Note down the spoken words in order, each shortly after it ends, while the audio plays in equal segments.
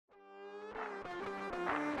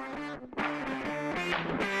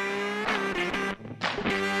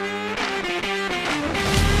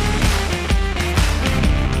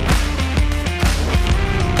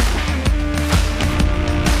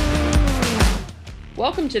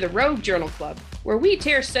Welcome to the Rogue Journal Club, where we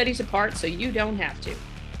tear studies apart so you don't have to.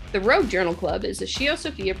 The Rogue Journal Club is a Shio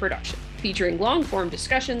Sophia production, featuring long-form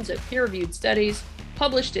discussions of peer-reviewed studies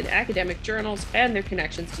published in academic journals and their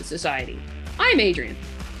connections to society. I'm Adrian.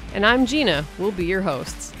 And I'm Gina. We'll be your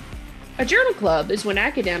hosts. A journal club is when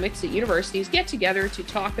academics at universities get together to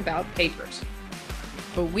talk about papers.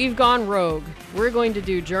 But we've gone rogue. We're going to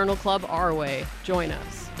do Journal Club our way. Join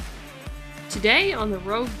us. Today on the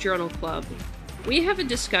Rogue Journal Club, we have a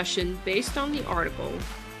discussion based on the article,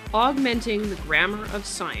 Augmenting the Grammar of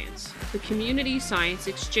Science, the Community Science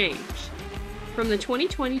Exchange, from the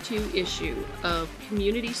 2022 issue of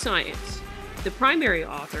Community Science. The primary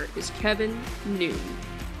author is Kevin Noon.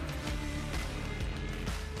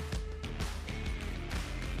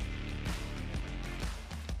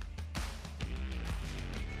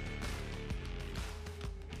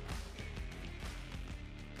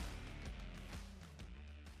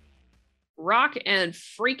 Rock and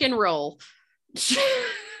freaking roll.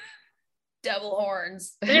 Devil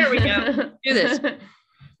horns. There we go. Do this.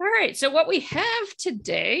 All right. So what we have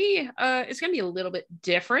today is going to be a little bit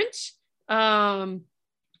different. And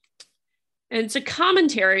it's a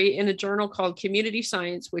commentary in a journal called Community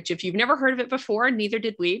Science, which if you've never heard of it before, neither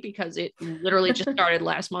did we, because it literally just started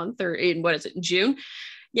last month, or in, what is it, in June?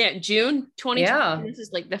 Yeah, June 2020. Yeah. This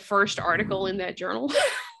is like the first article in that journal.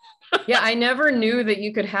 Yeah, I never knew that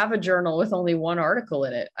you could have a journal with only one article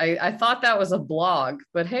in it. I thought that was a blog,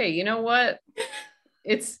 but hey, you know what?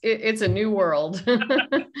 It's a new world.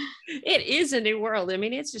 It is a new world. I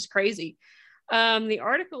mean, it's just crazy. The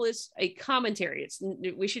article is a commentary.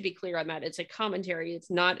 We should be clear on that. It's a commentary. It's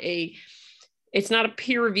not a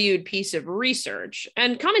peer-reviewed piece of research.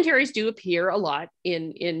 And commentaries do appear a lot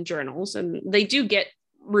in journals, and they do get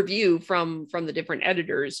review from the different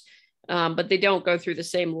editors. But they don't go through the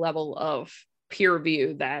same level of peer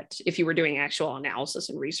review that if you were doing actual analysis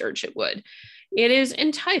and research, it would. It is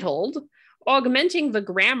entitled Augmenting the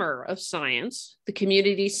Grammar of Science, the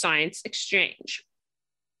Community Science Exchange.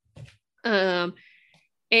 And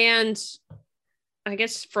I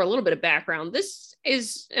guess for a little bit of background, this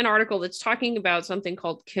is an article that's talking about something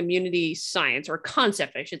called community science, or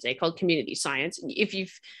concept, I should say, called community science. If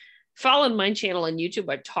you've followed my channel on YouTube,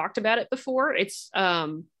 I've talked about it before. It's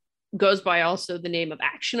goes by also the name of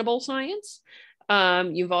actionable science.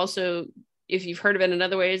 You've also, if you've heard of it in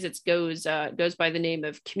other ways, it goes by the name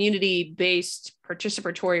of community-based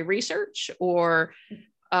participatory research, or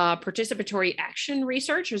participatory action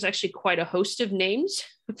research. There's actually quite a host of names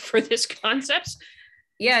for this concept.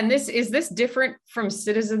 Yeah, and is this different from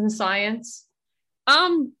citizen science?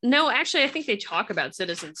 No, actually, I think they talk about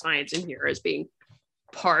citizen science in here as being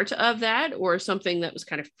part of that, or something that was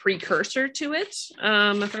kind of precursor to it, if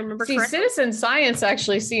I remember correctly. Citizen science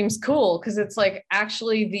actually seems cool, because it's like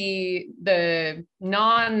actually the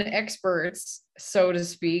non-experts, so to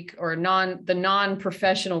speak, or the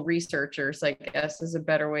non-professional researchers, I guess is a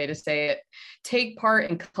better way to say it, take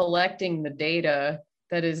part in collecting the data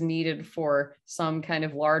that is needed for some kind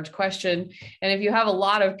of large question. And if you have a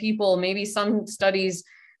lot of people, maybe some studies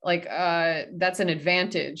that's an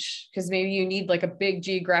advantage, because maybe you need like a big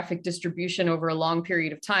geographic distribution over a long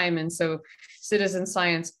period of time. And so citizen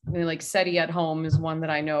science, like SETI at home is one that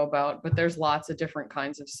I know about, but there's lots of different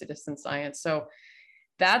kinds of citizen science. So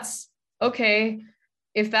that's okay.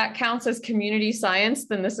 If that counts as community science,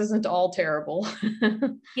 then this isn't all terrible.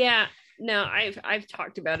 Yeah, no, I've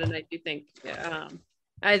talked about it, and I do think,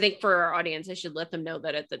 I think for our audience, I should let them know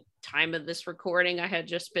that at the time of this recording, I had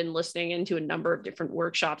just been listening into a number of different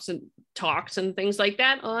workshops and talks and things like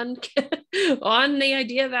that on the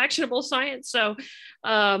idea of actionable science. So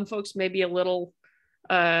folks may be a little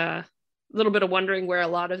bit of wondering where a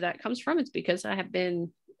lot of that comes from. It's because I have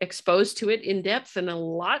been exposed to it in depth and a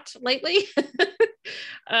lot lately.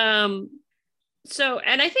 So,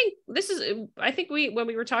 and I think when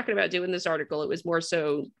we were talking about doing this article, it was more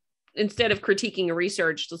so, instead of critiquing a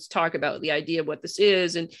research, let's talk about the idea of what this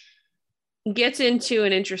is, and gets into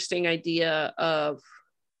an interesting idea of,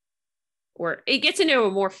 or it gets into a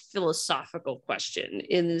more philosophical question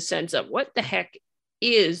in the sense of what the heck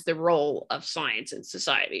is the role of science in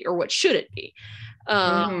society, or what should it be?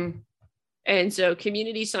 And so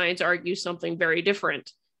community science argues something very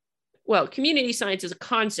different. Well, community science is a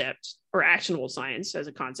concept, or actionable science as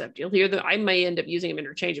a concept. You'll hear that I may end up using them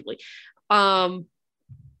interchangeably.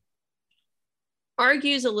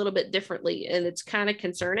 Argues a little bit differently, and it's kind of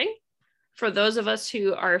concerning for those of us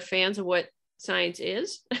who are fans of what science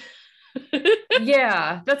is.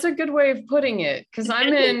 Yeah, that's a good way of putting it. Because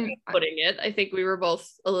I'm in putting it. I think we were both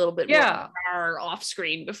a little bit more off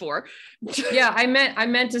screen before. Yeah, I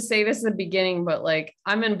meant to say this at the beginning, but like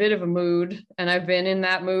I'm in a bit of a mood, and I've been in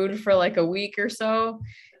that mood for like a week or so.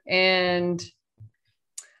 And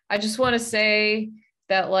I just want to say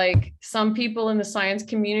that like some people in the science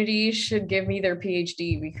community should give me their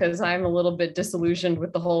PhD, because I'm a little bit disillusioned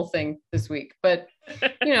with the whole thing this week. But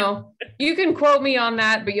you know, you can quote me on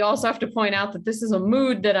that, but you also have to point out that this is a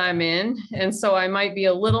mood that I'm in. And so I might be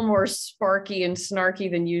a little more sparky and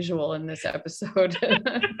snarky than usual in this episode.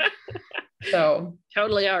 So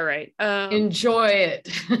totally all right. Enjoy it.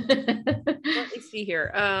 Let me see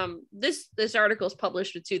here. This article is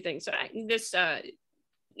published with two things. So this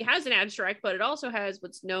it has an abstract, but it also has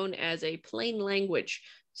what's known as a plain language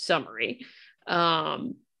summary.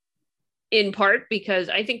 In part because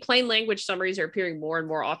I think plain language summaries are appearing more and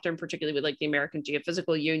more often, particularly with like the American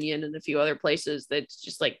Geophysical Union and a few other places. That's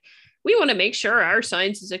just like, we want to make sure our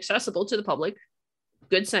science is accessible to the public.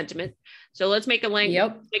 Good sentiment. So let's make a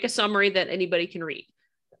make a summary that anybody can read,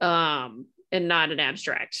 and not an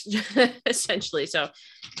abstract, essentially. So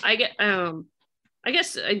I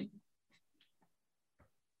guess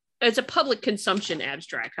it's a public consumption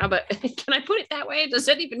abstract. How about, can I put it that way? Does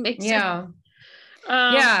that even make sense? Yeah.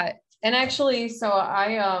 Yeah. And actually, so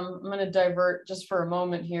I'm going to divert just for a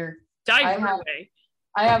moment here. I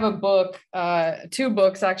have a book, two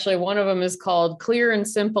books, actually. One of them is called Clear and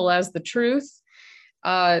Simple as the Truth.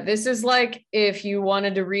 This is like if you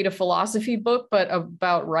wanted to read a philosophy book, but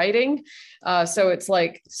about writing. So it's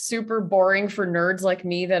like super boring for nerds like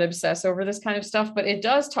me that obsess over this kind of stuff, but it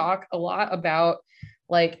does talk a lot about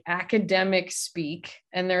like academic speak.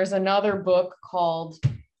 And there's another book called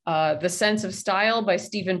The Sense of Style by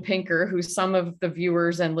Steven Pinker, who some of the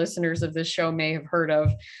viewers and listeners of this show may have heard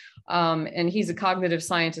of. And he's a cognitive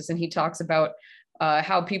scientist, and he talks about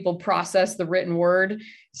how people process the written word.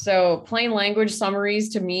 So plain language summaries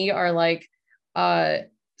to me are like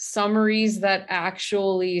summaries that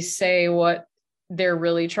actually say what they're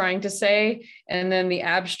really trying to say. And then the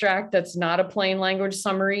abstract that's not a plain language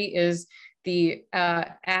summary is the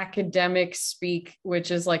academic speak, which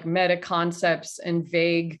is like meta concepts and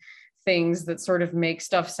vague things that sort of make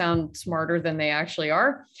stuff sound smarter than they actually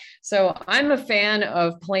are. So I'm a fan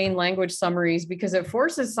of plain language summaries because it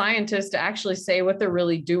forces scientists to actually say what they're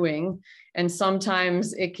really doing. And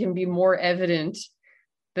sometimes it can be more evident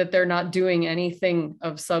that they're not doing anything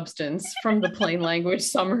of substance from the plain language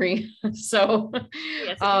summary. So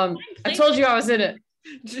yes, I told you I was in it.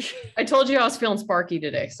 I told you I was feeling sparky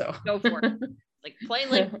today, so go for it. Like plain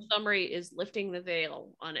language summary is lifting the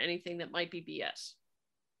veil on anything that might be BS.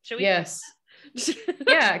 Should we? Yes.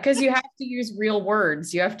 Yeah, because you have to use real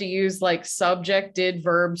words. You have to use like subject, did,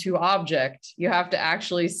 verb to object. You have to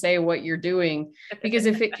actually say what you're doing, because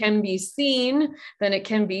if it can be seen, then it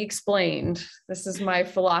can be explained. This is my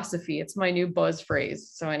philosophy. It's my new buzz phrase.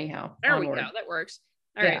 So anyhow, there we go. That works.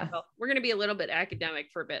 All right. Well, we're going to be a little bit academic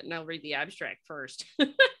for a bit, and I'll read the abstract first.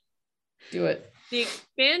 Do it. The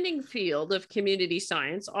expanding field of community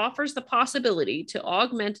science offers the possibility to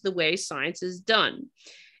augment the way science is done,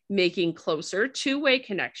 making closer two-way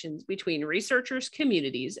connections between researchers,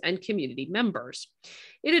 communities, and community members.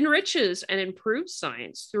 It enriches and improves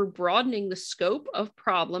science through broadening the scope of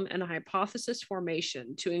problem and hypothesis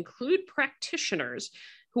formation to include practitioners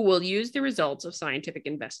who will use the results of scientific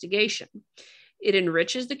investigation. It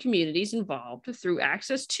enriches the communities involved through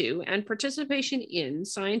access to and participation in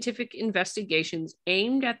scientific investigations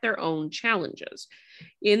aimed at their own challenges.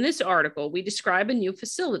 In this article, we describe a new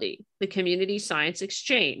facility, the Community Science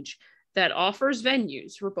Exchange, that offers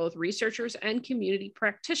venues for both researchers and community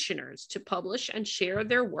practitioners to publish and share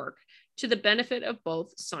their work to the benefit of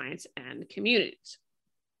both science and communities.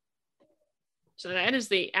 So that is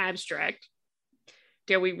the abstract.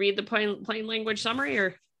 Dare we read the plain language summary,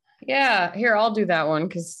 or? Yeah, here, I'll do that one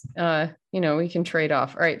because, we can trade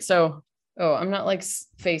off. All right. So, I'm not like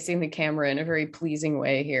facing the camera in a very pleasing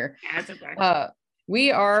way here. That's okay.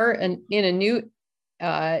 We are in a new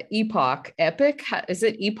epoch. Is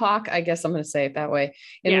it epoch? I guess I'm going to say it that way,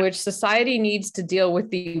 in which society needs to deal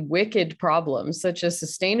with the wicked problems, such as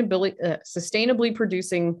sustainably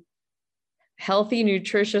producing healthy,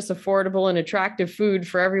 nutritious, affordable, and attractive food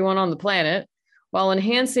for everyone on the planet, while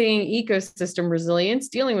enhancing ecosystem resilience,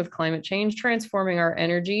 dealing with climate change, transforming our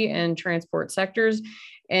energy and transport sectors,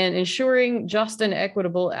 and ensuring just and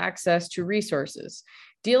equitable access to resources.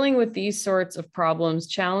 Dealing with these sorts of problems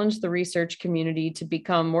challenge the research community to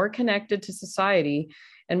become more connected to society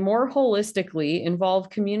and more holistically involve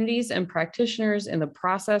communities and practitioners in the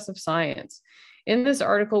process of science. In this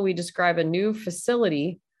article, we describe a new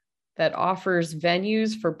facility that offers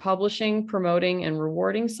venues for publishing, promoting, and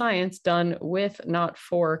rewarding science done with, not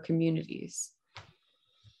for, communities.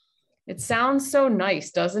 It sounds so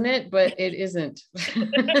nice, doesn't it? But it isn't.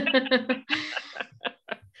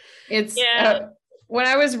 It's when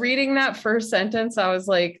I was reading that first sentence, I was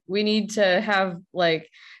like, we need to have like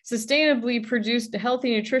sustainably produced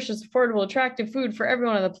healthy, nutritious, affordable, attractive food for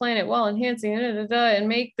everyone on the planet while enhancing and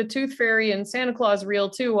make the Tooth Fairy and Santa Claus real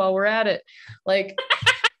too while we're at it. Like,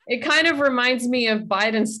 it kind of reminds me of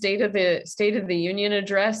Biden's State of the Union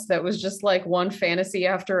address that was just like one fantasy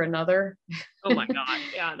after another. Oh my God.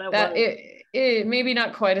 Yeah. That was... it maybe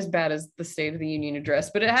not quite as bad as the State of the Union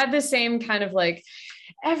address, but it had the same kind of like,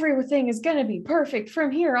 everything is going to be perfect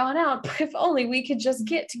from here on out. If only we could just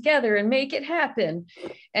get together and make it happen.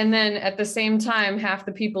 And then at the same time, half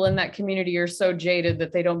the people in that community are so jaded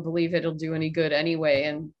that they don't believe it'll do any good anyway.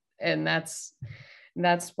 And that's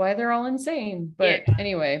why they're all insane. But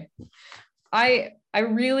anyway, I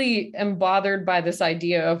really am bothered by this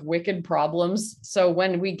idea of wicked problems. So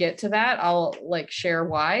when we get to that, I'll like share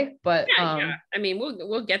why. But I mean,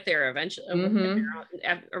 we'll get there eventually.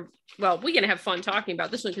 Well, we're gonna have fun talking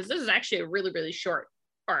about this one because this is actually a really, really short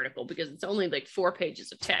article because it's only like 4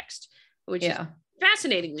 pages of text, which is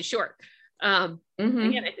fascinatingly short. Again,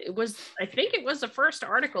 I think it was the first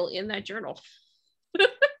article in that journal.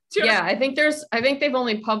 Yeah, I think they've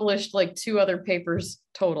only published like 2 other papers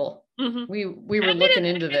total. We were looking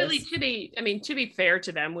into this. To be fair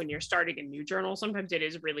to them, when you're starting a new journal, sometimes it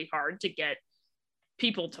is really hard to get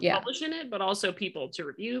people to publish in it, but also people to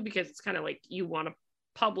review, because it's kind of like you want to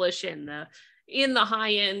publish in the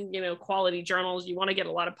high end, quality journals. You want to get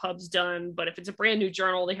a lot of pubs done, but if it's a brand new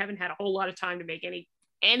journal, they haven't had a whole lot of time to make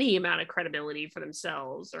any amount of credibility for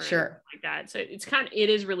themselves or anything like that. So it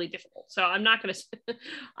is really difficult. So I'm not going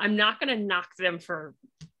to knock them for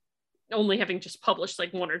only having just published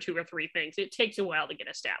like 1 or 2 or 3 things. It takes a while to get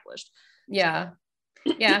established. Yeah.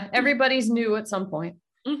 Everybody's new at some point.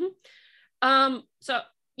 So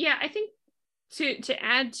yeah, I think to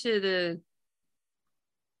add to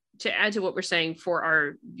what we're saying for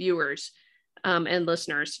our viewers and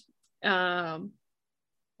listeners,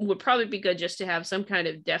 would probably be good just to have some kind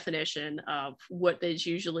of definition of what is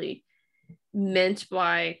usually meant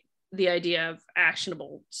by the idea of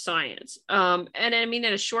actionable science. And I mean,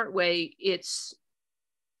 in a short way, it's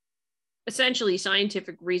essentially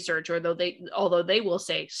scientific research, although they will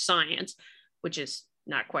say science, which is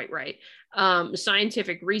not quite right,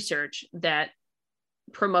 scientific research that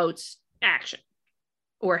promotes action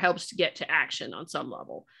or helps to get to action on some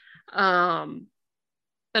level.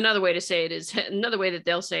 Another way that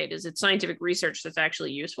they'll say it is it's scientific research that's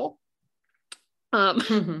actually useful,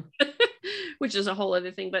 which is a whole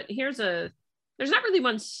other thing. But there's not really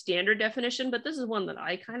one standard definition, but this is one that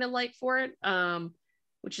I kind of like for it,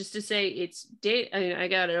 which is to say it's data. I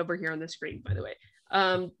got it over here on the screen, by the way.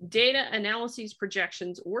 Data analyses,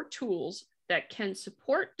 projections, or tools that can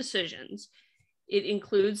support decisions. It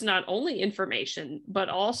includes not only information, but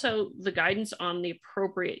also the guidance on the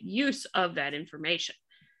appropriate use of that information.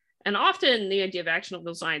 And often the idea of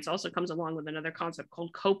actionable science also comes along with another concept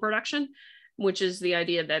called co-production, which is the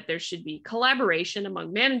idea that there should be collaboration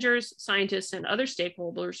among managers, scientists, and other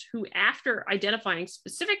stakeholders who, after identifying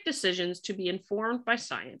specific decisions to be informed by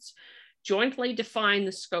science, jointly define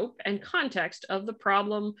the scope and context of the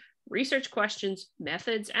problem, research questions,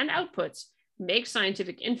 methods, and outputs, make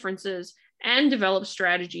scientific inferences, and develop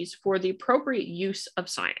strategies for the appropriate use of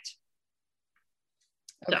science.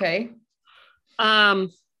 Okay. So,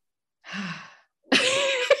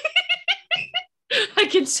 I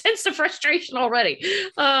can sense the frustration already.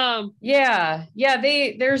 There's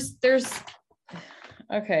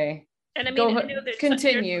okay. And I mean,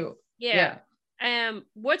 continue.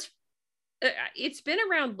 It's been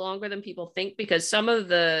around longer than people think, because some of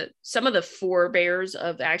the forebears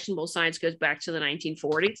of actionable science goes back to the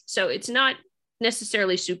 1940s. So it's not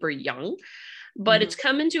necessarily super young, but it's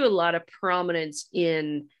come into a lot of prominence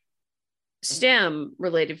in STEM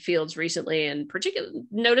related fields recently, and particularly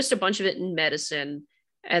noticed a bunch of it in medicine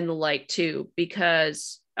and the like too,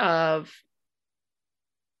 because of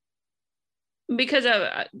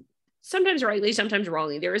sometimes rightly, sometimes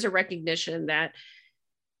wrongly, there is a recognition that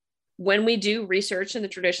when we do research in the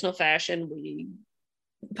traditional fashion, we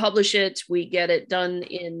publish it, we get it done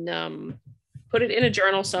in put it in a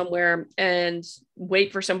journal somewhere and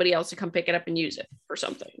wait for somebody else to come pick it up and use it for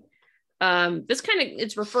something.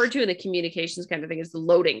 It's referred to in the communications kind of thing as the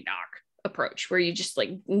loading dock approach, where you just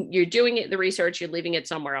you're doing it, the research, you're leaving it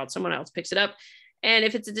somewhere else, someone else picks it up. And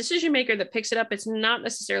if it's a decision maker that picks it up, it's not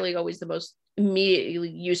necessarily always the most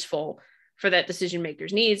immediately useful for that decision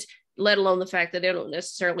maker's needs. let alone the fact that they don't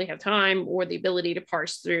necessarily have time or the ability to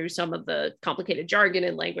parse through some of the complicated jargon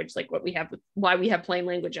and language, like what we have, why we have plain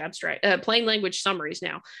language plain language summaries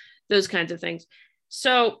now, those kinds of things.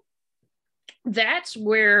 So that's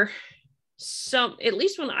where at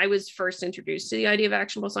least when I was first introduced to the idea of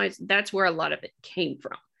actionable science, that's where a lot of it came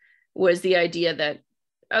from, was the idea that,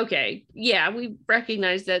 okay, yeah, we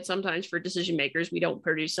recognize that sometimes for decision makers, we don't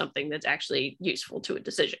produce something that's actually useful to a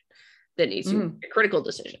decision that needs to be a critical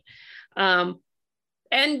decision. And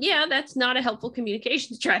yeah, that's not a helpful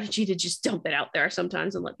communication strategy to just dump it out there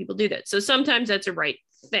sometimes and let people do that. So sometimes that's a right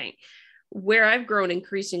thing. Where I've grown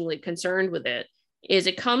increasingly concerned with it is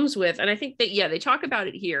it comes with, and I think that, yeah, they talk about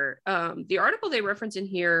it here. The article they reference in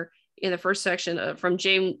here in the first section from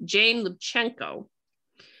Jane Lubchenco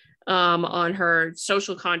on her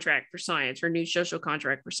social contract for science, her new social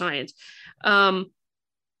contract for science.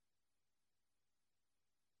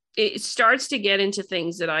 It starts to get into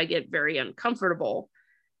things that I get very uncomfortable,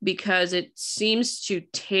 because it seems to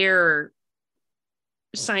tear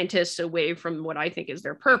scientists away from what I think is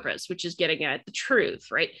their purpose, which is getting at the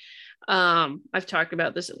truth, right? I've talked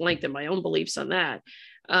about this at length in my own beliefs on that.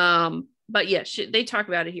 But yes, they talk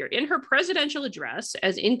about it here. In her presidential address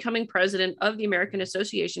as incoming president of the American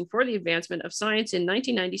Association for the Advancement of Science in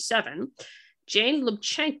 1997, Jane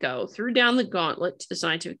Lubchenco threw down the gauntlet to the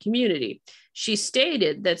scientific community. She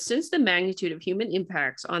stated that since the magnitude of human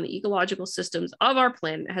impacts on the ecological systems of our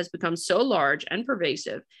planet has become so large and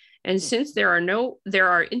pervasive, and since there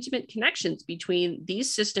are intimate connections between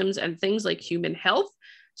these systems and things like human health,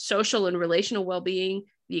 social and relational well-being,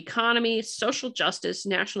 the economy, social justice,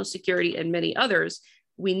 national security, and many others,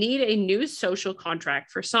 we need a new social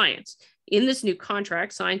contract for science. In this new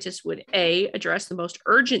contract, scientists would A, address the most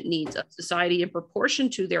urgent needs of society in proportion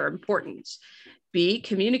to their importance, B,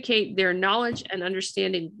 communicate their knowledge and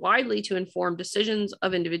understanding widely to inform decisions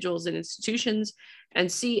of individuals and institutions, and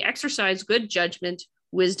C, exercise good judgment,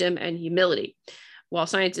 wisdom, and humility. While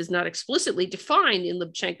science is not explicitly defined in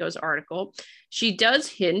Lubchenco's article, she does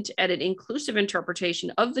hint at an inclusive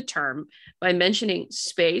interpretation of the term by mentioning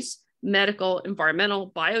space, medical,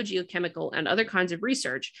 environmental, biogeochemical, and other kinds of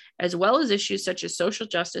research, as well as issues such as social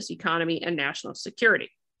justice, economy, and national security.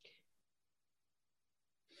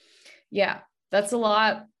 Yeah, that's a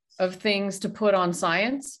lot of things to put on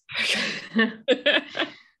science.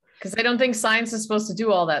 Because I don't think science is supposed to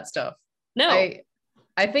do all that stuff. No.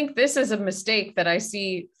 I think this is a mistake that I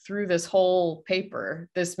see through this whole paper,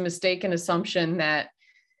 this mistaken assumption that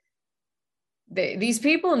these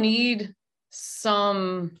people need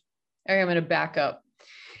some, I'm going to back up.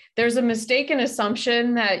 There's a mistaken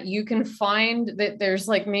assumption that you can find that there's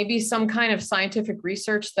like maybe some kind of scientific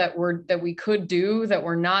research that we could do that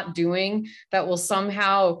we're not doing that will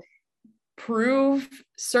somehow prove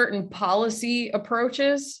certain policy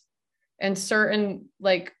approaches and certain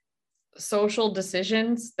like social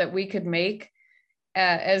decisions that we could make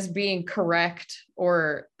as being correct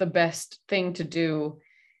or the best thing to do,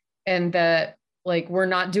 and that like we're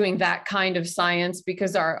not doing that kind of science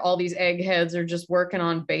because all these eggheads are just working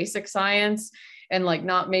on basic science and like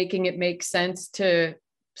not making it make sense to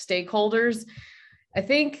stakeholders. I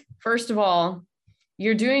think first of all,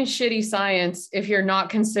 you're doing shitty science if you're not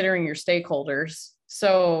considering your stakeholders.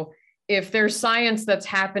 So if there's science that's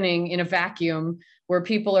happening in a vacuum where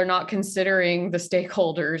people are not considering the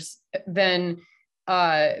stakeholders, then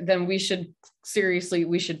we should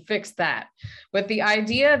fix that. But the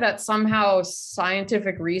idea that somehow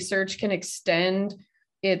scientific research can extend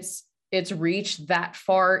its reach that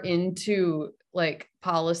far into like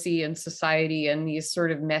policy and society and these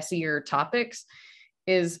sort of messier topics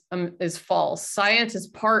is false. Science is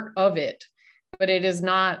part of it, but it is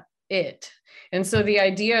not it. And so the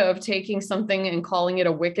idea of taking something and calling it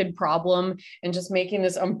a wicked problem and just making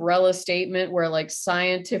this umbrella statement where like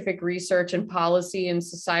scientific research and policy and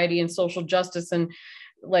society and social justice and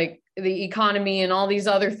like the economy and all these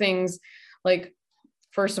other things, like,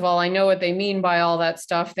 first of all, I know what they mean by all that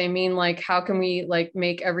stuff. They mean like, how can we like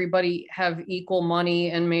make everybody have equal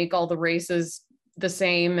money and make all the races the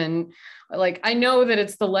same? And like, I know that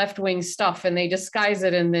it's the left-wing stuff and they disguise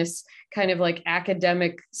it in this kind of like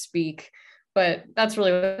academic speak, but that's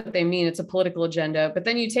really what they mean. It's a political agenda. But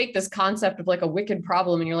then you take this concept of like a wicked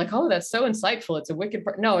problem and you're like, oh, that's so insightful. It's a wicked,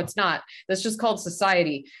 no, it's not. That's just called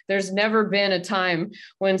society. There's never been a time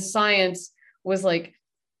when science was like,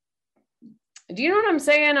 do you know what I'm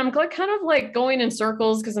saying? I'm kind of like going in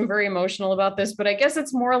circles because I'm very emotional about this, but I guess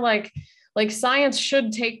it's more like science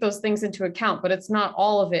should take those things into account, but it's not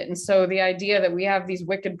all of it. And so the idea that we have these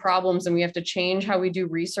wicked problems and we have to change how we do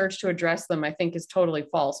research to address them, I think is totally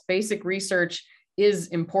false. Basic research is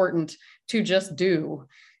important to just do.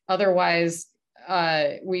 Otherwise,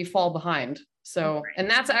 we fall behind. So, and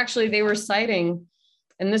that's actually, they were citing,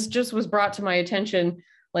 and this just was brought to my attention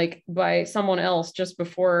like by someone else just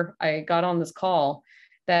before I got on this call,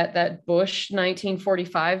 that Bush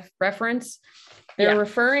 1945 reference, they're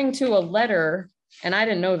referring to a letter, and I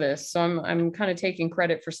didn't know this, so I'm kind of taking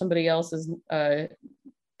credit for somebody else's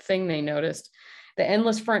thing they noticed. The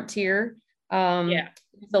Endless Frontier,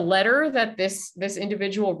 the letter that this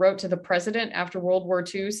individual wrote to the president after World War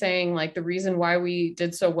II, saying like the reason why we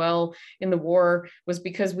did so well in the war was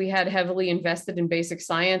because we had heavily invested in basic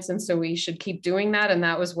science, and so we should keep doing that, and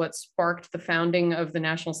that was what sparked the founding of the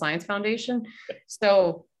National Science Foundation.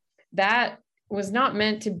 So that was not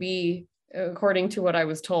meant to be, according to what I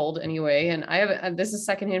was told anyway, and I have, this is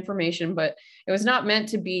secondhand information, but it was not meant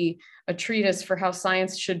to be a treatise for how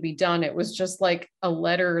science should be done. It was just like a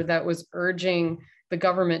letter that was urging the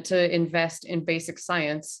government to invest in basic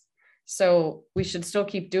science. So we should still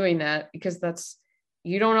keep doing that, because that's,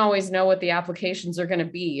 you don't always know what the applications are going to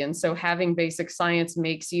be. And so having basic science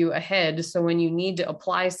makes you ahead. So when you need to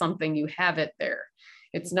apply something, you have it there.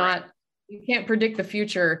 It's not, you can't predict the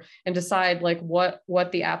future and decide like what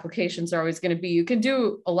the applications are always going to be. You can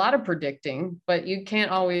do a lot of predicting, but you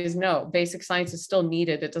can't always know. Basic science is still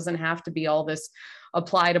needed. It doesn't have to be all this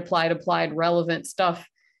applied relevant stuff.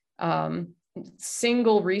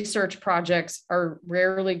 Single research projects are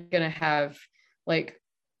rarely going to have like,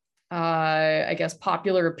 I guess,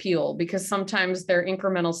 popular appeal, because sometimes they're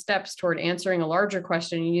incremental steps toward answering a larger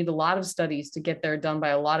question. You need a lot of studies to get there, done by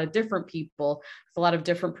a lot of different people with a lot of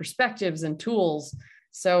different perspectives and tools.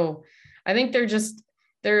 So I think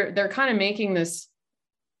they're kind of making this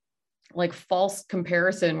like false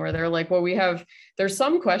comparison where they're like, well, there's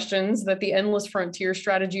some questions that the endless frontier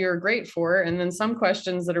strategy are great for, and then some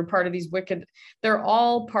questions that are part of these wicked, they're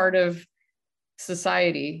all part of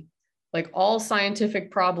society. Like all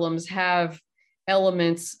scientific problems have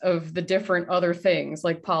elements of the different other things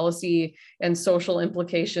like policy and social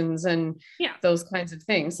implications and those kinds of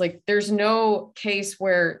things. Like there's no case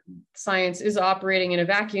where science is operating in a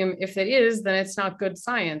vacuum. If it is, then it's not good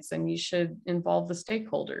science, and you should involve the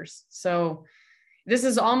stakeholders. So this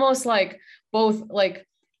is almost like both like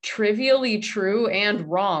trivially true and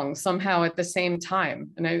wrong somehow at the same time.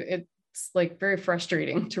 And it's like very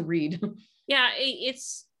frustrating to read. Yeah,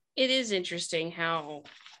 it is interesting how,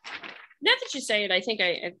 now that you say it, I think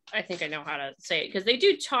I know how to say it, because they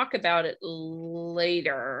do talk about it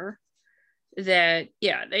later. They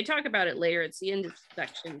talk about it later. It's the end of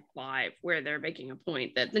section 5, where they're making a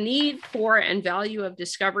point that the need for and value of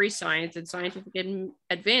discovery science and scientific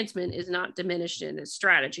advancement is not diminished in this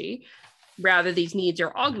strategy. Rather, these needs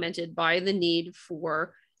are augmented by the need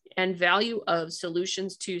for and value of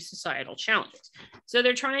solutions to societal challenges. So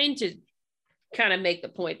they're trying to kind of make the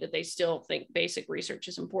point that they still think basic research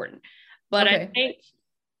is important. But okay.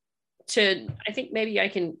 I think maybe I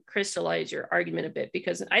can crystallize your argument a bit,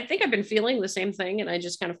 because I think I've been feeling the same thing, and I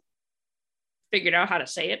just kind of figured out how to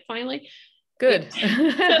say it finally. Good.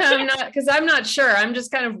 I'm not sure. I'm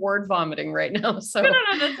just kind of word vomiting right now. So no,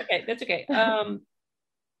 that's okay.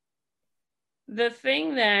 The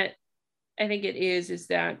thing that I think it is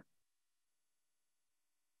that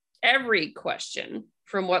every question,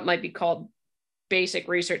 from what might be called basic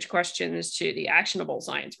research questions to the actionable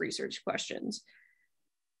science research questions,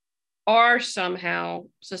 are somehow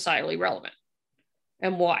societally relevant.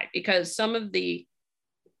 And why? Because some of the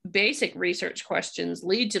basic research questions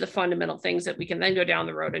lead to the fundamental things that we can then go down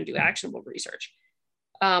the road and do actionable research.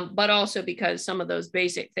 But also because some of those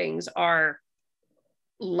basic things are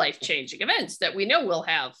life-changing events that we know will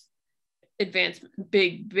have advancement,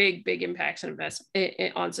 big impacts and investment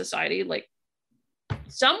on society. Like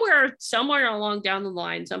somewhere along down the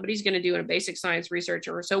line, somebody's going to do a basic science research,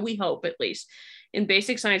 or so we hope, at least in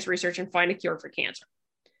basic science research, and find a cure for cancer.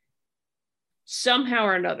 Somehow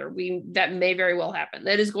or another, that may very well happen.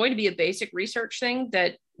 That is going to be a basic research thing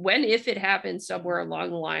that if it happens somewhere along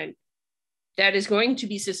the line, that is going to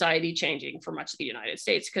be society changing for much of the United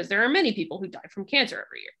States, because there are many people who die from cancer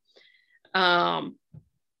every year.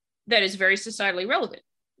 That is very societally relevant,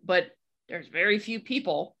 but there's very few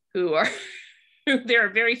people there are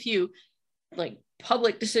very few like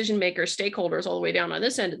public decision makers, stakeholders all the way down on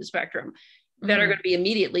this end of the spectrum that are going to be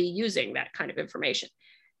immediately using that kind of information.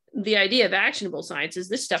 The idea of actionable science is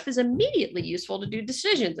this stuff is immediately useful to do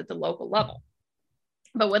decisions at the local level.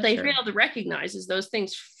 But what they fail to recognize is those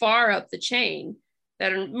things far up the chain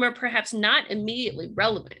that are perhaps not immediately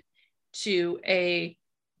relevant to a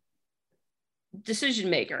decision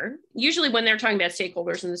maker. Usually when they're talking about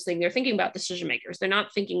stakeholders in this thing, they're thinking about decision makers. They're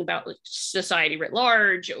not thinking about like society writ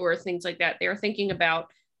large or things like that. They're thinking about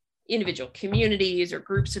individual communities or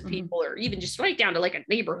groups of people, or even just right down to like a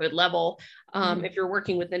neighborhood level. If you're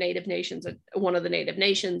working with the Native nations, one of the Native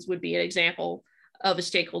nations would be an example of a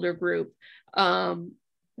stakeholder group.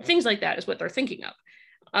 Things like that is what they're thinking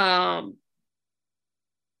of.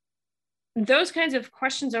 Those kinds of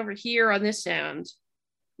questions over here on this end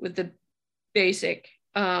with the basic,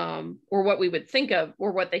 or what we would think of,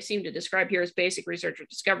 or what they seem to describe here as basic research or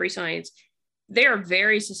discovery science, they are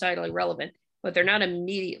very societally relevant, but they're not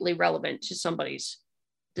immediately relevant to somebody's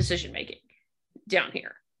decision making down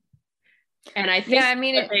here. And I think, I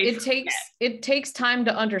mean, it takes time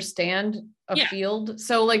to understand a field.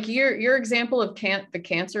 So like your example of the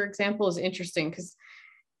cancer example is interesting, because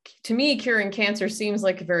to me, curing cancer seems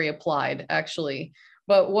like very applied, actually.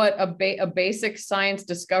 But what a basic science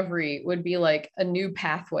discovery would be, like a new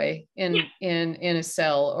pathway in a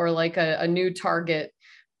cell, or like a new target,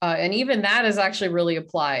 and even that is actually really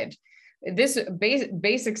applied. This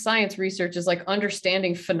basic science research is like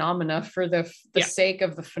understanding phenomena for the sake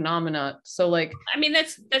of the phenomena. So like, I mean,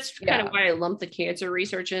 that's kind of why I lump the cancer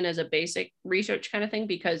research in as a basic research kind of thing,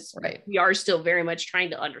 because we are still very much trying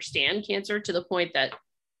to understand cancer to the point that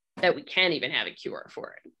we can't even have a cure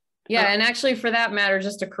for it. And actually, for that matter,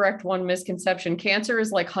 just to correct one misconception, cancer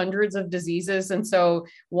is like hundreds of diseases. And so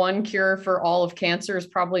one cure for all of cancer is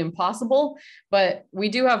probably impossible, but we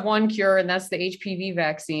do have one cure, and that's the HPV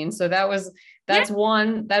vaccine. So that is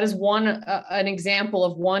an example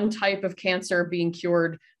of one type of cancer being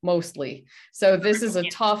cured mostly. So this is a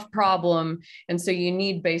tough problem. And so you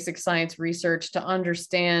need basic science research to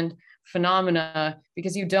understand phenomena,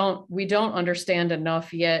 because we don't understand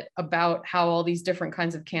enough yet about how all these different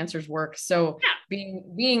kinds of cancers work. So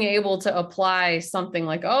being able to apply something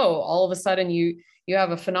like, all of a sudden you have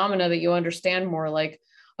a phenomena that you understand more, like,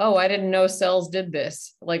 I didn't know cells did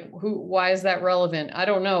this. Like, why is that relevant? I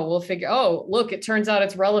don't know. We'll figure, look, it turns out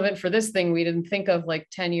it's relevant for this thing we didn't think of like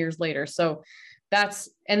 10 years later. So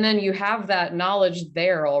and then you have that knowledge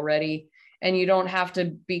there already. And you don't have to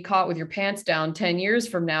be caught with your pants down 10 years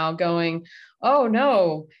from now going, oh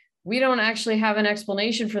no, we don't actually have an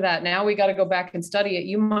explanation for that. Now we got to go back and study it.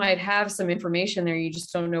 You might have some information there, you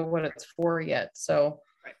just don't know what it's for yet. So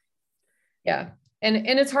And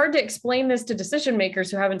it's hard to explain this to decision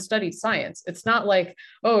makers who haven't studied science. It's not like,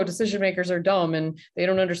 decision makers are dumb and they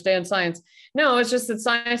don't understand science. No, it's just that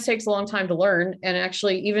science takes a long time to learn. And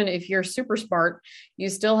actually, even if you're super smart, you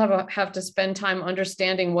still have to spend time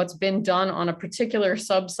understanding what's been done on a particular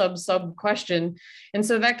sub question. And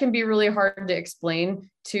so that can be really hard to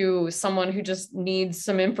explain to someone who just needs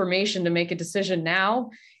some information to make a decision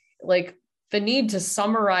now. Like, the need to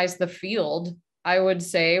summarize the field, I would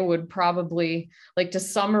say, would probably, like, to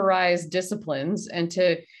summarize disciplines and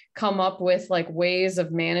to come up with like ways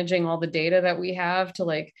of managing all the data that we have to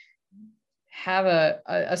like have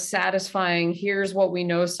a satisfying, here's what we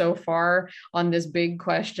know so far on this big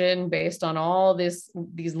question based on all these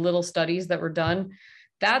little studies that were done.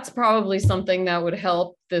 That's probably something that would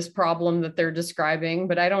help this problem that they're describing,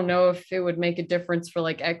 but I don't know if it would make a difference for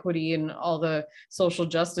like equity and all the social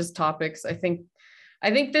justice topics. I think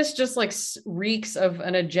this just like reeks of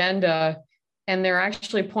an agenda, and they're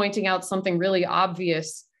actually pointing out something really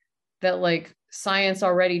obvious that like science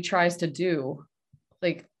already tries to do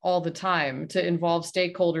like all the time, to involve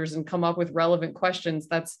stakeholders and come up with relevant questions.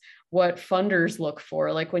 That's what funders look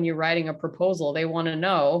for. Like when you're writing a proposal, they want to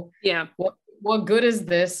know, what good is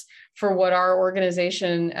this for what our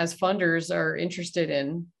organization as funders are interested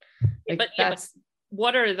in? Like, but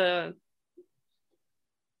what are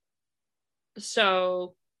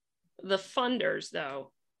so the funders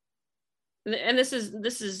though, and this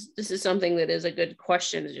is something that is a good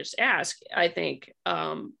question to just ask, I think,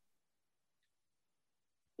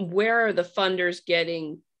 where are the funders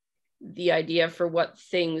getting the idea for what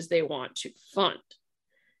things they want to fund?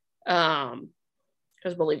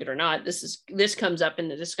 Because believe it or not, this comes up in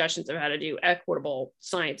the discussions of how to do equitable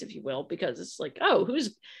science, if you will, because it's like,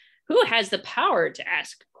 who has the power to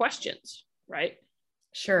ask questions, right?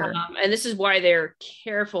 Sure. And this is why they're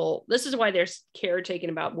careful. This is why they're caretaking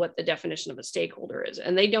about what the definition of a stakeholder is.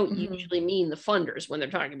 And they don't usually mean the funders when they're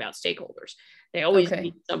talking about stakeholders. They always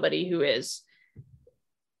mean somebody who is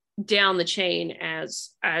down the chain as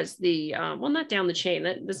the, not down the chain.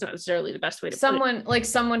 That's not necessarily the best way to put it. Like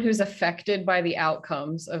someone who's affected by the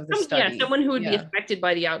outcomes of the study. Yeah, someone who would be affected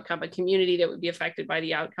by the outcome, a community that would be affected by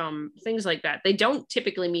the outcome, things like that. They don't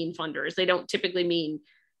typically mean funders. They don't typically mean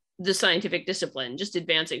the scientific discipline, just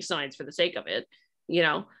advancing science for the sake of it.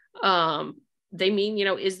 They mean,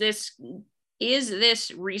 is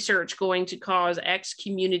this research going to cause X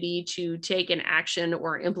community to take an action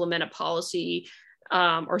or implement a policy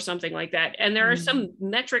or something like that. And there are some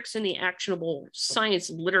metrics in the actionable science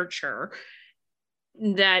literature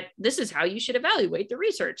that this is how you should evaluate the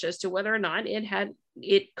research as to whether or not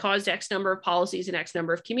it caused X number of policies and X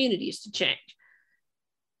number of communities to change.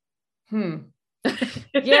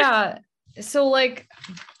 Yeah. So like,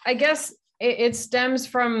 I guess it stems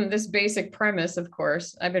from this basic premise, of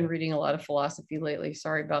course. I've been reading a lot of philosophy lately.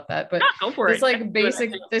 Sorry about that. But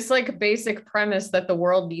this basic premise that the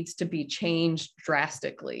world needs to be changed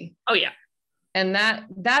drastically. Oh yeah. And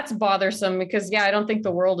that's bothersome because I don't think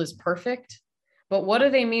the world is perfect. But what do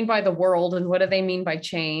they mean by the world, and what do they mean by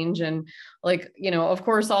change? And like, of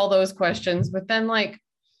course, all those questions, but then like,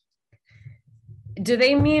 do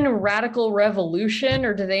they mean radical revolution,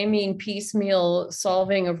 or do they mean piecemeal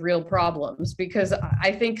solving of real problems? Because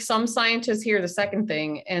I think some scientists hear the second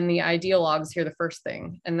thing and the ideologues hear the first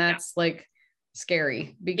thing. And that's like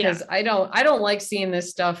scary, because I don't like seeing this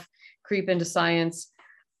stuff creep into science.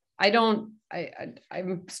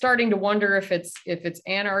 I'm starting to wonder if it's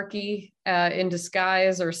anarchy in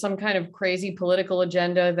disguise, or some kind of crazy political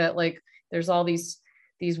agenda that like there's all these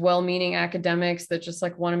well-meaning academics that just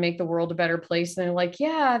like want to make the world a better place. And they're like,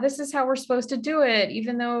 yeah, this is how we're supposed to do it,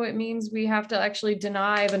 even though it means we have to actually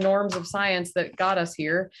deny the norms of science that got us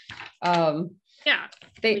here. There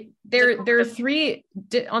are three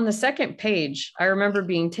on the second page. I remember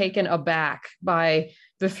being taken aback by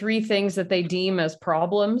the three things that they deem as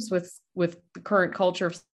problems with the current culture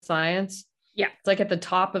of science. Yeah. It's like at the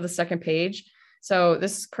top of the second page. So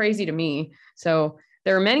this is crazy to me. So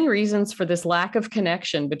there are many reasons for this lack of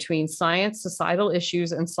connection between science, societal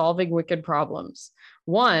issues, and solving wicked problems.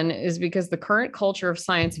 One is because the current culture of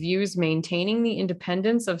science views maintaining the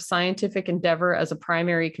independence of scientific endeavor as a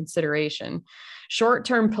primary consideration.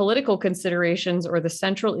 Short-term political considerations or the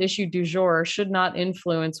central issue du jour should not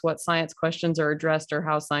influence what science questions are addressed or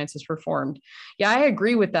how science is performed. Yeah, I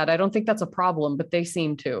agree with that. I don't think that's a problem, but they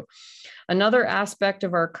seem to. Another aspect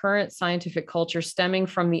of our current scientific culture stemming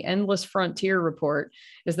from the Endless Frontier report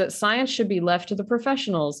is that science should be left to the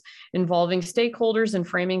professionals. Involving stakeholders in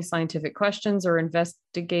framing scientific questions or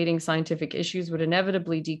investigating scientific issues would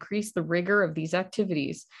inevitably decrease the rigor of these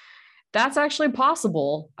activities. That's actually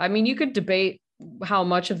possible. I mean, you could debate how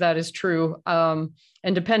much of that is true. And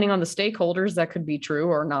depending on the stakeholders, that could be true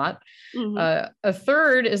or not. A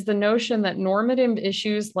third is the notion that normative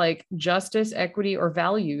issues like justice, equity, or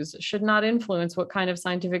values should not influence what kind of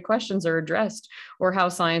scientific questions are addressed or how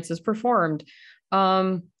science is performed.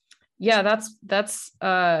 They're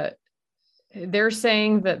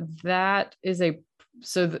saying that is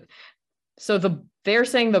they're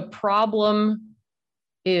saying the problem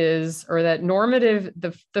is, or that normative,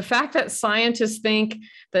 the fact that scientists think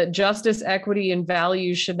that justice, equity, and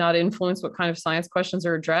values should not influence what kind of science questions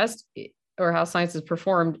are addressed or how science is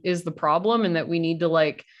performed is the problem, and that we need to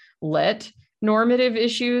like let normative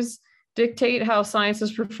issues dictate how science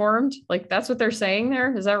is performed. Like that's what they're saying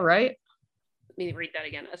there. Is that right? Let me read that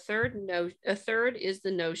again. A third is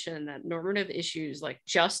the notion that normative issues like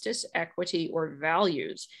justice, equity, or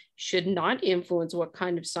values should not influence what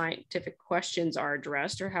kind of scientific questions are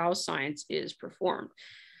addressed or how science is performed.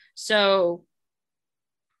 So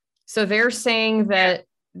they're saying that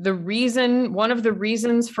one of the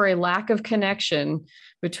reasons for a lack of connection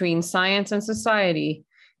between science and society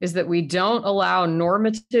is that we don't allow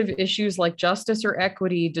normative issues like justice or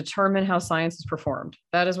equity determine how science is performed.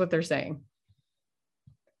 That is what they're saying.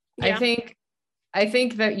 Yeah. I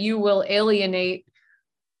think that you will alienate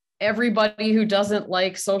everybody who doesn't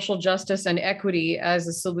like social justice and equity as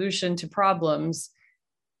a solution to problems.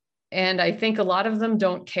 And I think a lot of them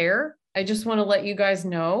don't care. I just want to let you guys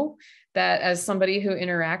know that as somebody who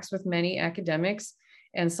interacts with many academics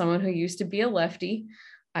and someone who used to be a lefty,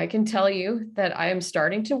 I can tell you that I am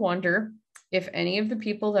starting to wonder if any of the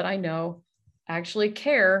people that I know actually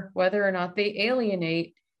care whether or not they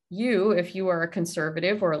alienate you, if you are a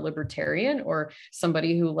conservative or a libertarian or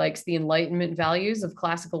somebody who likes the Enlightenment values of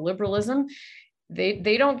classical liberalism.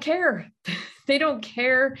 They don't care. They don't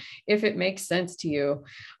care if it makes sense to you.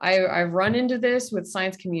 I've run into this with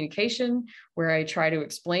science communication, where I try to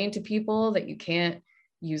explain to people that you can't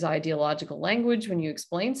use ideological language when you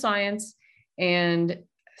explain science. And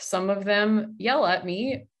some of them yell at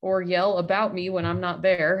me or yell about me when I'm not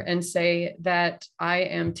there and say that I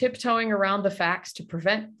am tiptoeing around the facts to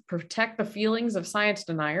protect the feelings of science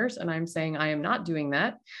deniers. And I'm saying I am not doing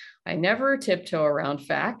that. I never tiptoe around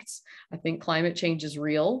facts. I think climate change is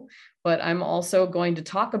real, but I'm also going to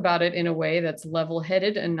talk about it in a way that's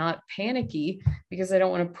level-headed and not panicky, because I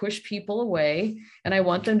don't want to push people away. And I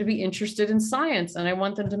want them to be interested in science, and I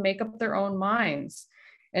want them to make up their own minds.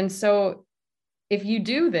 And so if you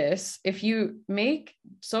do this, if you make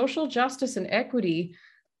social justice and equity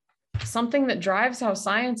something that drives how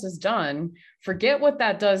science is done, forget what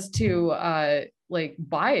that does to like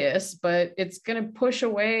bias, but it's going to push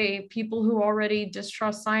away people who already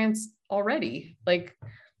distrust science already. Like,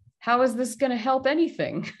 how is this going to help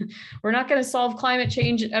anything? We're not going to solve climate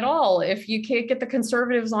change at all if you can't get the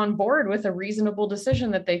conservatives on board with a reasonable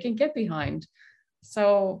decision that they can get behind.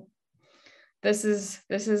 So this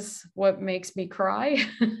is what makes me cry.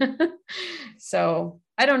 So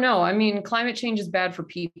I don't know. I mean, climate change is bad for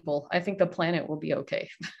people. I think the planet will be okay.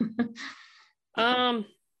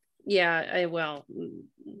 Yeah, well,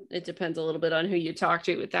 it depends a little bit on who you talk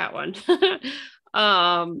to with that one.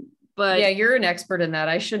 But yeah, you're an expert in that.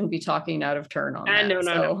 I shouldn't be talking out of turn on that.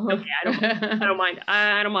 No. Okay, I don't mind.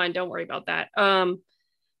 I don't mind. Don't worry about that.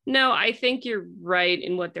 No, I think you're right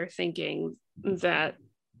in what they're thinking, that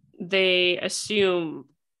they assume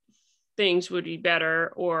things would be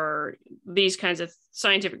better, or these kinds of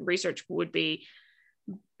scientific research would be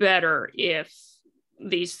better if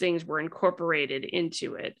these things were incorporated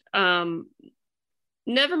into it.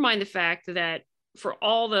 Never mind the fact that for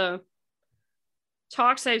all the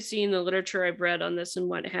talks I've seen, the literature I've read on this and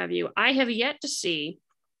what have you, I have yet to see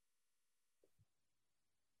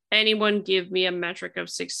anyone give me a metric of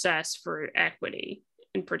success for equity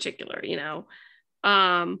in particular.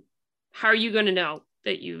 How are you going to know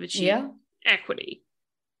that you've achieved equity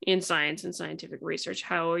in science and scientific research?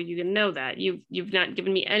 How are you going to know that? You've not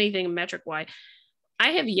given me anything metric wise.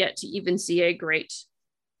 I have yet to even see a great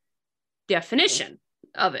definition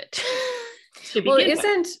of it. Well,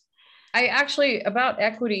 I actually, about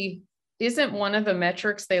equity, isn't one of the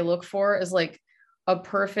metrics they look for is like a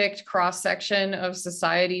perfect cross section of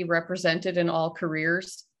society represented in all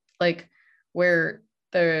careers, like where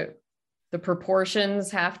the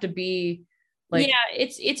proportions have to be like. Yeah,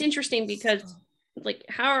 it's interesting because like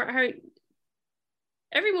how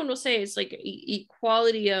everyone will say it's like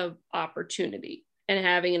equality of opportunity and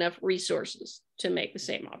having enough resources to make the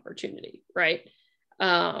same opportunity, right?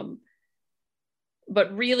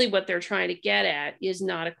 But really what they're trying to get at is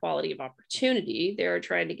not equality of opportunity. They're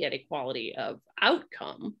trying to get equality of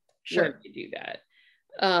outcome. Sure. When you do that,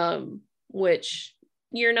 which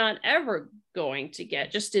you're not ever going to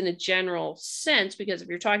get just in a general sense, because if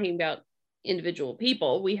you're talking about individual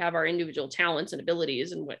people, we have our individual talents and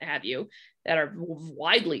abilities and what have you that are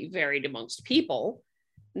widely varied amongst people.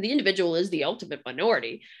 The individual is the ultimate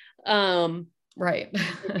minority. Right.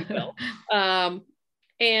 If you will.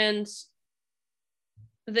 And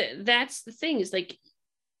that's the thing is like,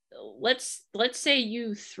 let's say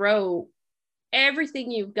you throw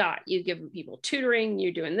everything you've got, you give people tutoring,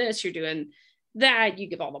 you're doing this, you're doing that, you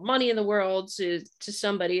give all the money in the world to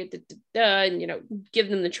somebody and give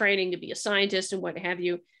them the training to be a scientist and what have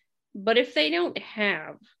you. But if they don't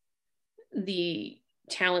have the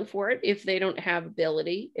talent for it, if they don't have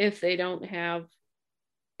ability, if they don't have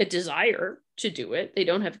a desire to do it, they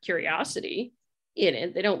don't have curiosity in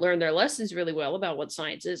it, they don't learn their lessons really well about what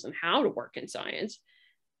science is and how to work in science,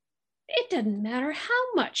 it doesn't matter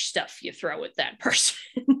how much stuff you throw at that person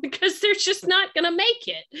because they're just not going to make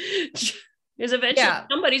it. Because eventually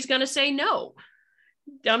somebody's going to say, no,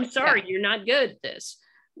 I'm sorry, you're not good at this.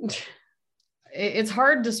 It's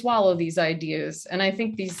hard to swallow these ideas. And I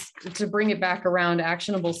think to bring it back around,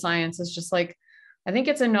 actionable science is just like, I think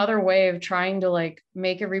it's another way of trying to like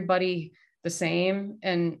make everybody the same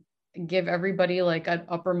and give everybody like an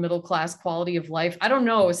upper middle class quality of life. I don't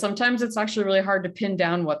know. Sometimes it's actually really hard to pin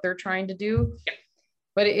down what they're trying to do,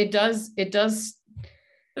 but it does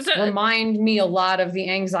remind me a lot of the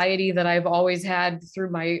anxiety that I've always had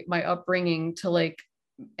through my upbringing to like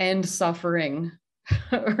end suffering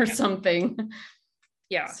or something.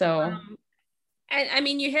 Yeah. So, and I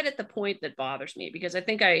mean, you hit at the point that bothers me because I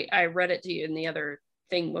think I read it to you in the other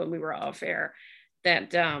thing when we were off air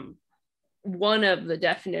that one of the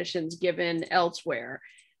definitions given elsewhere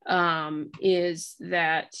is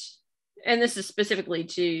that, and this is specifically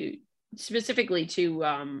to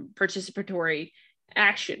participatory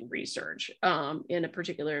action research in a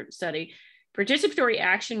particular study. Participatory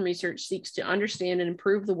action research seeks to understand and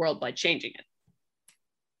improve the world by changing it.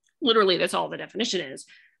 Literally, that's all the definition is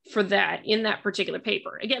for that in that particular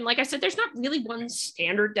paper. Again, like I said, there's not really one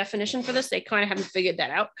standard definition for this. They kind of haven't figured that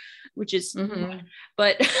out, which is,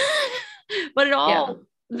 but it all,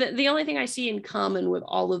 the only thing I see in common with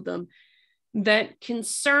all of them that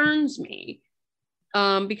concerns me,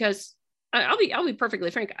 because I'll be perfectly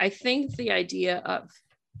frank, I think the idea of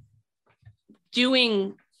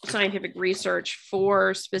doing scientific research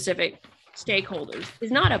for specific stakeholders is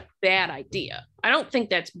not a bad idea. I don't think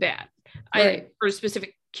that's bad. Right. For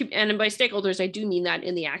specific and by stakeholders, I do mean that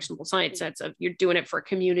in the actionable science sense of you're doing it for a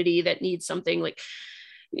community that needs something like,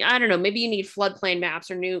 I don't know, maybe you need floodplain maps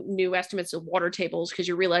or new estimates of water tables because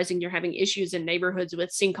you're realizing you're having issues in neighborhoods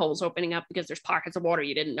with sinkholes opening up because there's pockets of water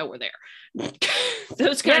you didn't know were there.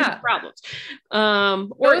 Those kinds of problems.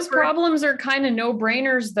 Those problems are kind of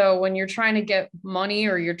no-brainers though, when you're trying to get money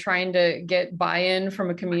or you're trying to get buy-in from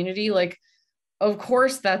a community. Like, of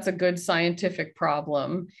course, that's a good scientific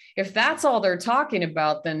problem. If that's all they're talking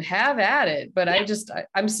about, then have at it. But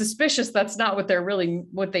I'm suspicious that's not what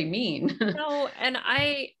they mean. No, and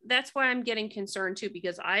that's why I'm getting concerned too,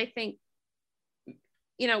 because I think,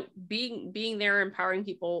 being there, empowering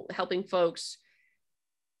people, helping folks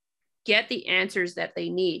get the answers that they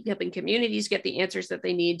need, helping communities get the answers that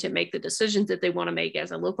they need to make the decisions that they want to make as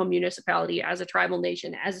a local municipality, as a tribal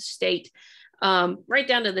nation, as a state. Right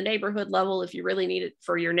down to the neighborhood level, if you really need it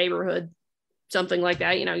for your neighborhood, something like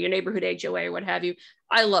that, your neighborhood HOA or what have you.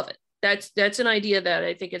 I love it. That's an idea that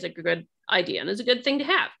I think is a good idea and is a good thing to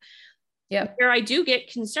have. Yeah. Where I do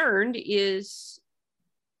get concerned is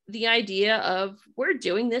the idea of we're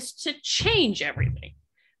doing this to change everything.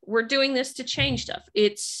 We're doing this to change stuff.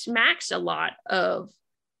 It smacks a lot of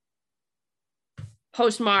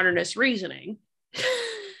postmodernist reasoning.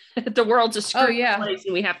 The world's a screwy place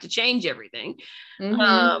and we have to change everything.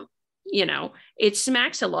 Mm-hmm. It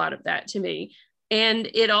smacks a lot of that to me. And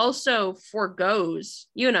it also forgoes,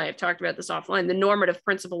 you and I have talked about this offline, the normative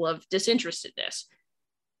principle of disinterestedness.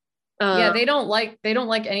 They don't like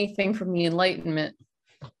anything from the Enlightenment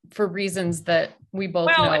for reasons that we both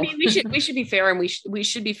know. I mean, we should be fair, and we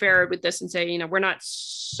should be fair with this and say, we're not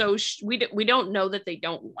we don't know that they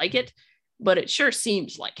don't like it, but it sure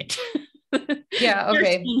seems like it. Yeah.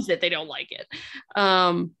 Okay. It seems that they don't like it.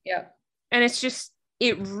 And it's just,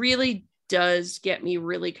 it really does get me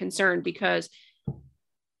really concerned, because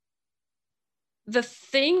the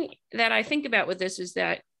thing that I think about with this is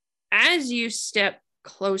that as you step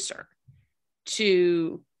closer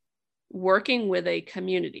to working with a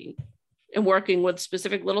community and working with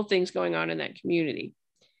specific little things going on in that community,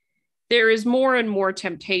 there is more and more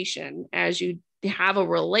temptation as you have a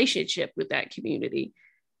relationship with that community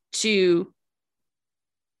to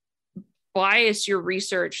bias your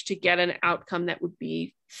research to get an outcome that would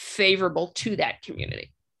be favorable to that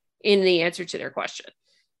community in the answer to their question.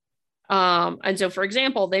 And so, for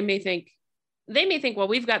example, they may think, well,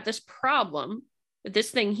 we've got this problem with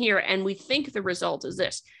this thing here, and we think the result is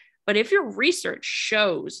this. But if your research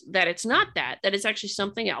shows that it's not that it's actually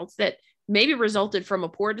something else that maybe resulted from a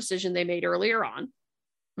poor decision they made earlier on,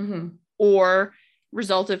 mm-hmm. or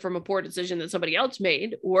resulted from a poor decision that somebody else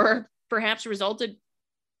made, or perhaps resulted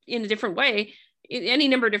in a different way, in any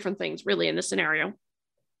number of different things, really, in this scenario.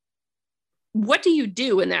 What do you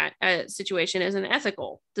do in that situation as an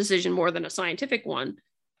ethical decision more than a scientific one,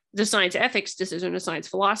 the science ethics decision, a science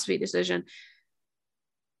philosophy decision?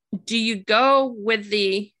 Do you go with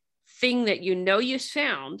the thing that you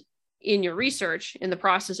found in your research in the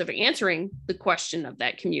process of answering the question of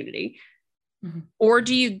that community? Mm-hmm. Or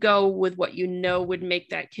do you go with what would make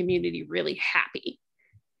that community really happy?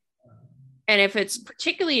 And if it's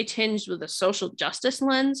particularly tinged with a social justice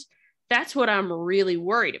lens, that's what I'm really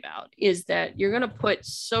worried about, is that you're going to put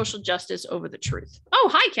social justice over the truth. Oh,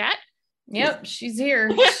 hi, Kat. Yep, she's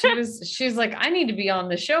here. She's like, I need to be on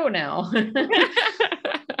the show now.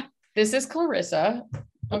 This is Clarissa.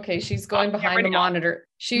 Okay, she's going behind the monitor.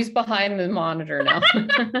 She's behind the monitor now.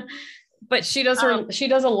 But she does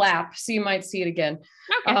a lap, so you might see it again.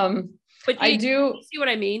 Okay. But I do see what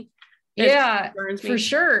I mean. Yeah, for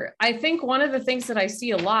sure. I think one of the things that I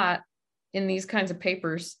see a lot in these kinds of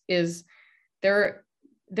papers is they're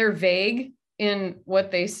vague in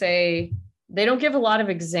what they say. They don't give a lot of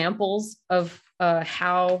examples of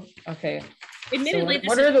how. Okay. Admittedly,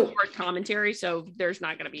 this is a short commentary, so there's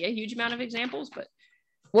not going to be a huge amount of examples, but.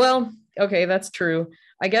 Well, okay, that's true.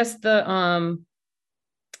 I guess the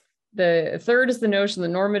third is the notion that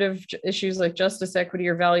normative issues like justice, equity,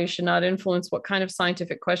 or value should not influence what kind of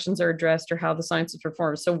scientific questions are addressed or how the science is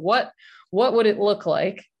performed. So what would it look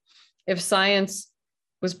like if science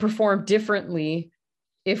was performed differently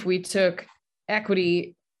if we took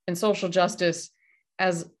equity and social justice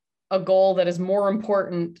as a goal that is more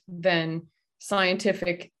important than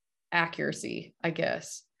scientific accuracy, I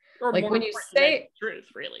guess? Or like when you say truth,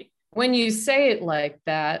 really. When you say it like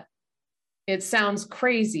that, it sounds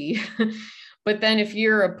crazy. But then if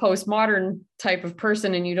you're a postmodern type of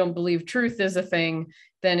person and you don't believe truth is a thing,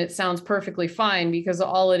 then it sounds perfectly fine, because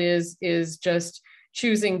all it is just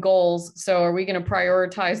choosing goals. So are we going to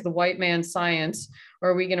prioritize the white man's science, or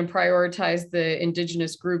are we going to prioritize the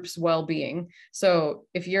indigenous group's well-being? So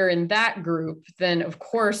if you're in that group, then of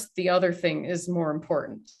course the other thing is more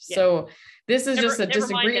important. Yeah. So this is just a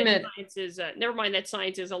disagreement. Never mind that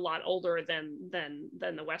science is a lot older than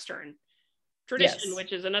the Western tradition, yes.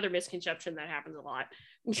 Which is another misconception that happens a lot.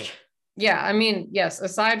 Yeah, I mean, yes,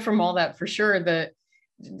 aside from all that, for sure,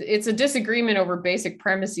 it's a disagreement over basic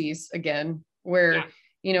premises again, where, yeah.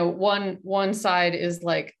 You know, one side is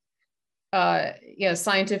like,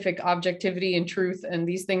 scientific objectivity and truth, and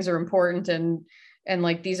these things are important, and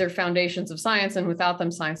like these are foundations of science, and without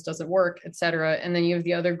them science doesn't work, etc. And then you have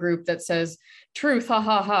the other group that says truth, ha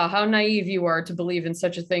ha ha, how naive you are to believe in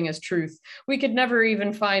such a thing as truth. We could never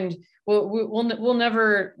even find, we'll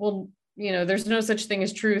never, you know, there's no such thing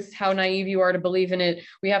as truth. How naive you are to believe in it.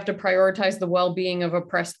 We have to prioritize the well-being of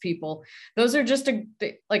oppressed people. Those are just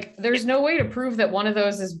there's no way to prove that one of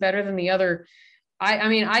those is better than the other. I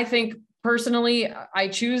mean, I think personally, I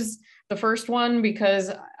choose the first one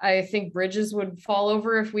because I think bridges would fall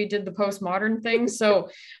over if we did the postmodern thing. So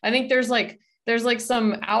I think there's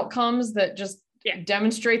some outcomes that just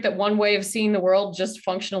demonstrate that one way of seeing the world just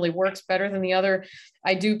functionally works better than the other.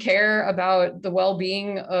 I do care about the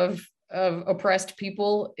well-being of oppressed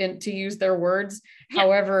people, to use their words. Yeah.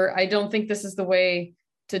 However, I don't think this is the way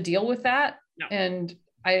to deal with that. No. And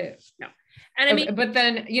I mean, but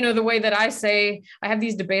then, you know, the way that I have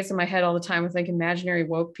these debates in my head all the time with like imaginary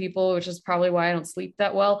woke people, which is probably why I don't sleep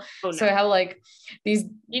that well. Oh, no. So I have like these.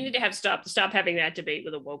 You need to stop having that debate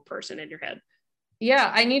with a woke person in your head.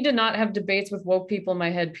 Yeah, I need to not have debates with woke people in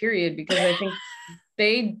my head, period, because I think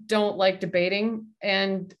they don't like debating.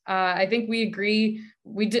 And I think we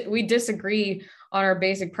disagree on our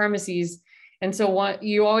basic premises. And so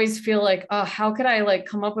you always feel like, oh, how could I like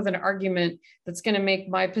come up with an argument that's going to make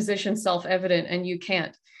my position self-evident? And you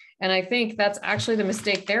can't. And I think that's actually the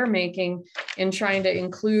mistake they're making in trying to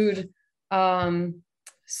include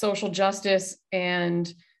social justice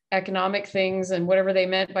and economic things and whatever they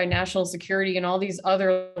meant by national security and all these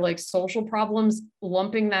other like social problems,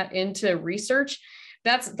 lumping that into research.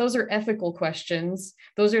 Those are ethical questions.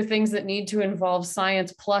 Those are things that need to involve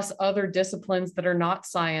science plus other disciplines that are not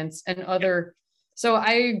science and other. So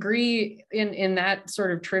I agree in that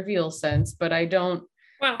sort of trivial sense, but I don't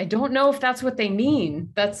know if that's what they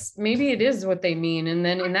mean. Maybe it is what they mean. And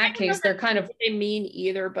then in that case, they're kind of what they mean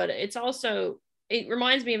either, but it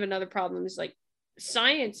reminds me of another problem is like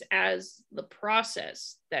science as the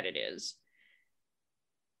process that it is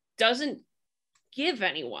doesn't give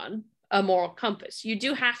anyone a moral compass. You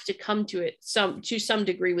do have to come to it to some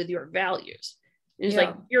degree with your values. It's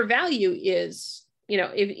like your value is, you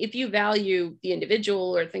know, if you value the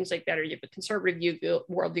individual or things like that, or you have a conservative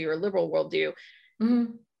worldview or a liberal worldview,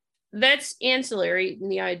 mm-hmm. That's ancillary in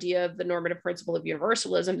the idea of the normative principle of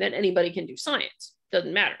universalism that anybody can do science.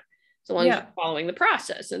 Doesn't matter. So long as you're following the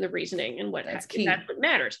process and the reasoning and that's key. That's what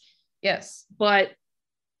matters. Yes. But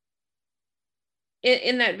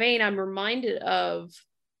in that vein, I'm reminded of,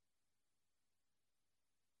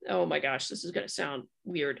 oh my gosh, this is going to sound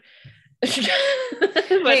weird.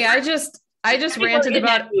 Hey, I just ranted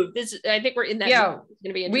about this. I think we're in that. Yeah, it's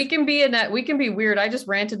gonna be we can be in that. We can be weird. I just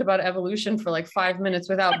ranted about evolution for like 5 minutes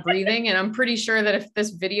without breathing, and I'm pretty sure that if this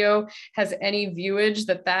video has any viewage,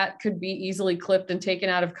 that could be easily clipped and taken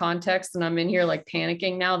out of context. And I'm in here like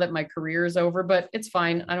panicking now that my career is over, but it's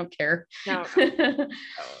fine. I don't care. No.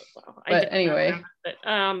 But anyway,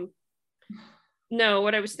 no.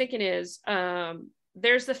 What I was thinking is,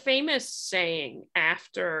 there's the famous saying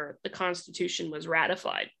after the Constitution was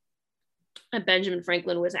ratified. And Benjamin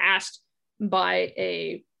Franklin was asked by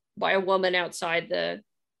a woman outside the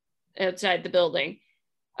building,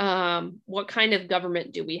 what kind of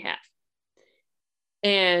government do we have?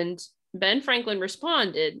 And Ben Franklin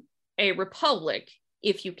responded, a republic,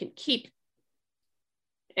 if you can keep it.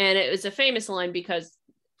 And it was a famous line because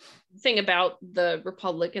the thing about the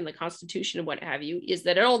republic and the Constitution and what have you is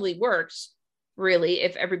that it only works really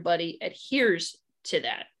if everybody adheres to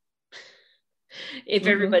that. If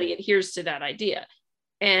everybody adheres to that idea.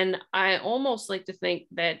 And I almost like to think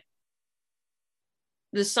that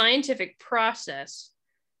the scientific process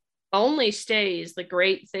only stays the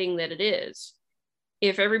great thing that it is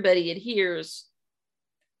if everybody adheres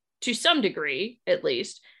to some degree, at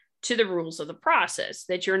least, to the rules of the process,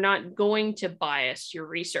 that you're not going to bias your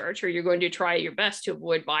research, or you're going to try your best to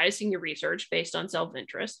avoid biasing your research based on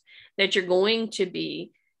self-interest, that you're going to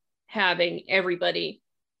be having everybody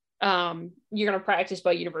you're going to practice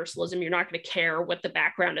by universalism. You're not going to care what the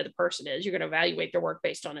background of the person is. You're going to evaluate their work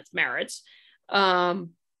based on its merits.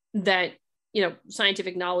 That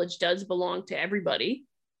scientific knowledge does belong to everybody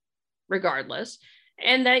regardless,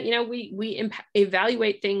 and that we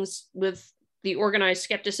evaluate things with the organized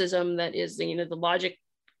skepticism that is the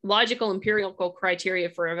logical empirical criteria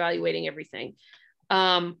for evaluating everything.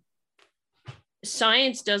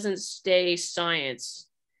 Science doesn't stay science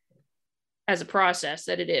as a process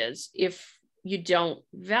that it is if you don't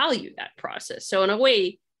value that process. So in a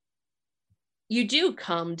way, you do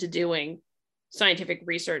come to doing scientific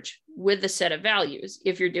research with a set of values.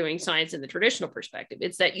 If you're doing science in the traditional perspective,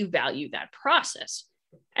 it's that you value that process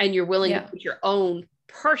and you're willing to put your own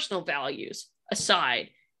personal values aside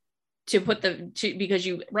because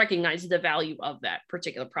you recognize the value of that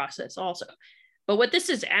particular process also. But what this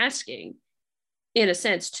is asking, in a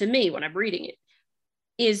sense, to me, when I'm reading it,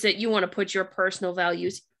 is that you want to put your personal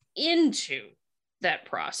values into that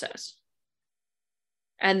process.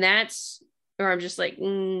 And that's where I'm just like,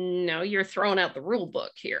 no, you're throwing out the rule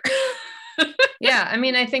book here. Yeah, I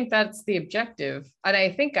mean, I think that's the objective. And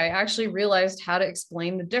I think I actually realized how to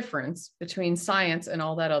explain the difference between science and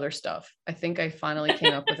all that other stuff. I think I finally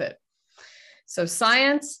came up with it. So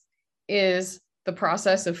science is the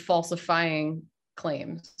process of falsifying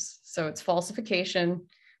claims. So it's falsification,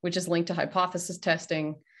 which is linked to hypothesis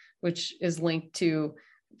testing, which is linked to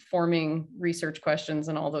forming research questions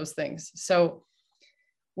and all those things. So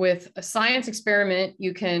with a science experiment,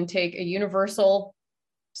 you can take a universal.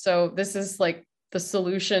 So this is like the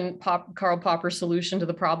solution, Karl Popper's solution to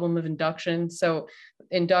the problem of induction. So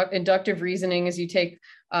inductive reasoning is you take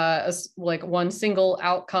like one single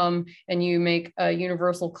outcome and you make a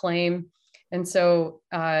universal claim. And so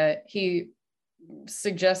he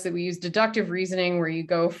suggests that we use deductive reasoning, where you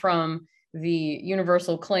go from the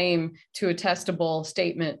universal claim to a testable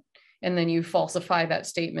statement, and then you falsify that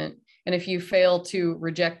statement. And if you fail to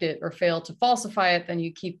reject it or fail to falsify it, then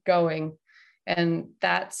you keep going. And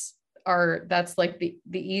that's like the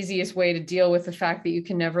easiest way to deal with the fact that you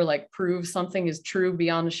can never like prove something is true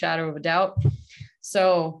beyond the shadow of a doubt.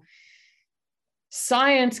 So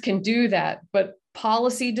science can do that, but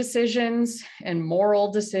policy decisions and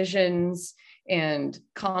moral decisions and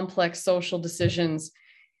complex social decisions,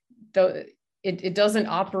 though it doesn't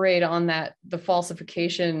operate on the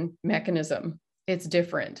falsification mechanism. It's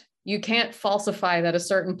different. You can't falsify that a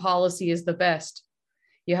certain policy is the best.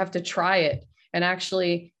 You have to try it. And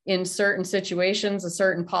actually, in certain situations, a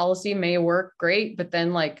certain policy may work great, but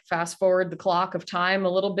then like fast forward the clock of time a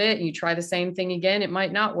little bit and you try the same thing again, it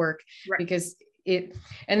might not work. Right. Because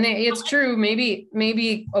it's true.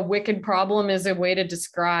 Maybe a wicked problem is a way to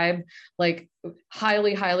describe like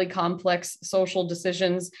highly, highly complex social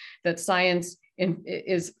decisions that science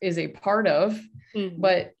is a part of,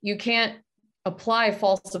 but you can't apply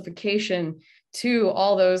falsification to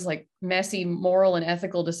all those like messy moral and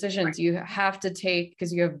ethical decisions. Right. You have to take,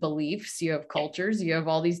 because you have beliefs, you have cultures, you have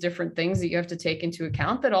all these different things that you have to take into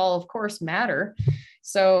account that all of course matter.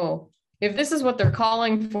 So if this is what they're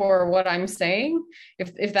calling for, what I'm saying,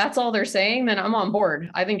 if that's all they're saying, then I'm on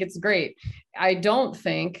board. I think it's great. I don't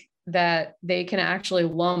think that they can actually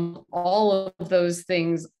lump all of those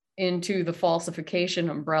things into the falsification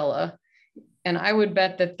umbrella. And I would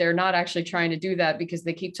bet that they're not actually trying to do that, because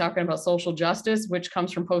they keep talking about social justice, which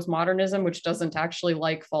comes from postmodernism, which doesn't actually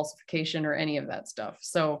like falsification or any of that stuff.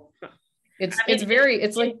 So it's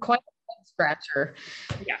like quite a head scratcher.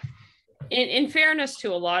 Yeah. In fairness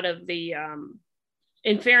to a lot of the,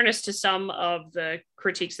 in fairness to some of the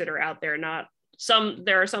critiques that are out there,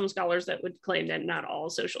 there are some scholars that would claim that not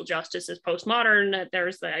all social justice is postmodern, that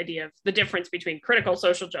there's the idea of the difference between critical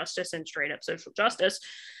social justice and straight up social justice.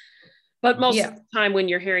 But most of the time when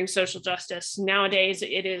you're hearing social justice nowadays,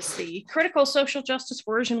 it is the critical social justice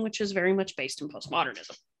version, which is very much based in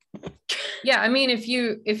postmodernism. Yeah, I mean, if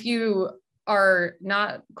you are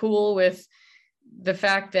not cool with the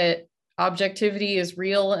fact that objectivity is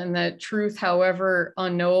real and that truth, however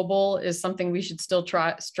unknowable, is something we should still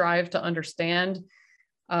strive to understand,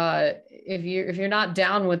 if you're not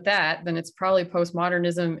down with that, then it's probably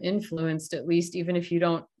postmodernism influenced, at least, even if you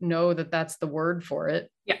don't know that that's the word for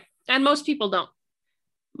it. Yeah. And most people don't.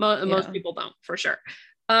 Most people don't, for sure.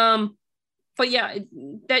 But yeah,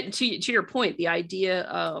 that to your point, the idea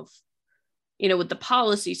of, with the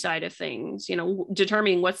policy side of things,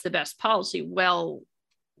 determining what's the best policy. Well,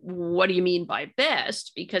 what do you mean by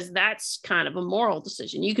best? Because that's kind of a moral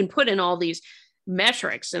decision. You can put in all these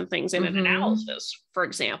metrics and things in an analysis, for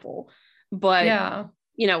example, but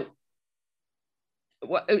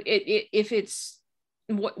if it's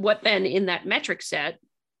what then in that metric set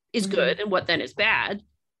is good and what then is bad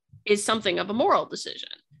is something of a moral decision.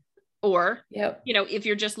 Or, Yep. if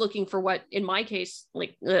you're just looking for what, in my case,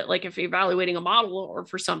 like if you're evaluating a model or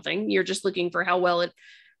for something, you're just looking for how well it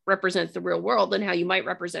represents the real world, and how you might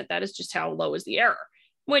represent that is just how low is the error,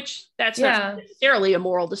 which that's not necessarily a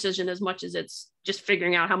moral decision as much as it's just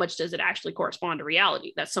figuring out how much does it actually correspond to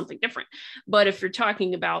reality. That's something different. But if you're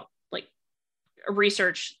talking about like a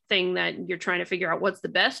research thing that you're trying to figure out what's the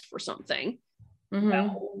best for something,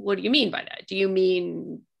 well, what do you mean by that? Do you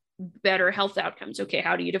mean better health outcomes? Okay,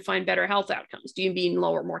 how do you define better health outcomes? Do you mean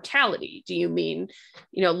lower mortality? Do you mean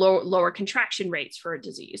lower contraction rates for a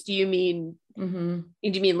disease? Do you mean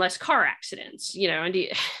less car accidents? And do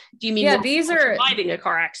you mean these are surviving a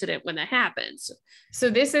car accident when that happens? So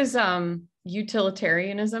this is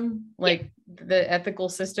utilitarianism, like the ethical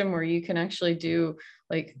system where you can actually do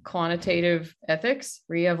like quantitative ethics,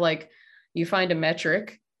 where you have like, you find a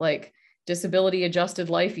metric like disability adjusted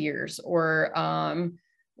life years, or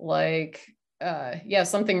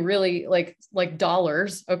something really like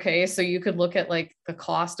dollars. Okay, so you could look at like the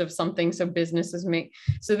cost of something, so businesses make,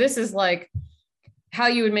 so this is like how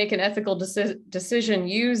you would make an ethical decision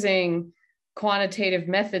using quantitative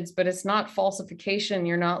methods, but it's not falsification.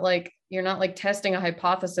 You're not like testing a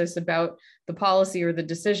hypothesis about the policy or the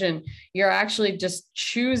decision. You're actually just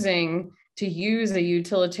choosing to use a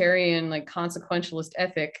utilitarian, like consequentialist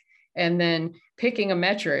ethic, and then picking a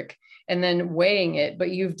metric and then weighing it.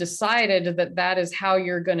 But you've decided that that is how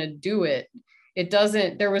you're going to do it.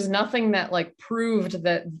 There was nothing that like proved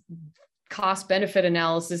that cost benefit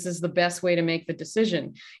analysis is the best way to make the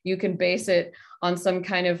decision. You can base it on some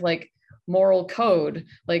kind of like moral code.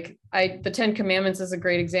 Like the 10 Commandments is a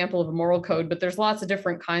great example of a moral code, but there's lots of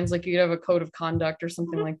different kinds. Like you'd have a code of conduct or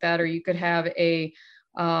something like that, or you could have a,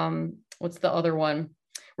 what's the other one?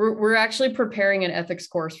 We're actually preparing an ethics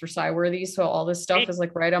course for SciWorthy. So all this stuff is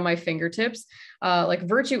like right on my fingertips, like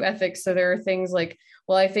virtue ethics. So there are things like,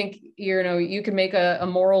 well, I think, you can make a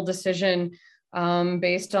moral decision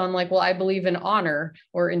based on like, well, I believe in honor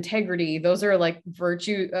or integrity. Those are like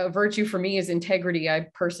virtue. Virtue for me is integrity. I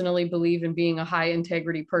personally believe in being a high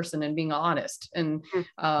integrity person and being honest and,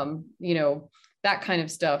 that kind of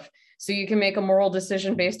stuff. So you can make a moral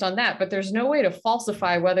decision based on that, but there's no way to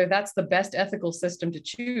falsify whether that's the best ethical system to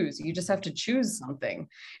choose. You just have to choose something.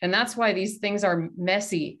 And that's why these things are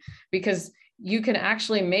messy, because you can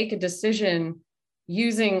actually make a decision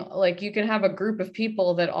using, like, you can have a group of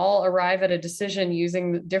people that all arrive at a decision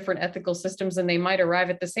using different ethical systems, and they might arrive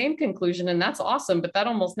at the same conclusion, and that's awesome, but that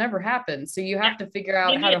almost never happens. So you have to figure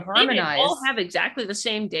out how to harmonize. They all have exactly the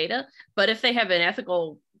same data, but if they have an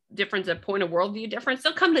ethical difference, a point of worldview difference,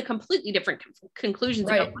 they'll come to completely different conclusions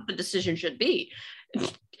about what the decision should be.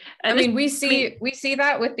 We see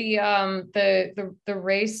that with the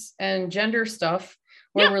race and gender stuff,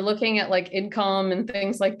 where we're looking at like income and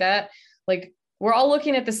things like that. Like, we're all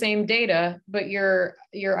looking at the same data, but your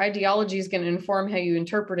ideology is going to inform how you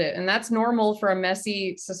interpret it. And that's normal for a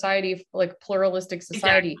messy society, like pluralistic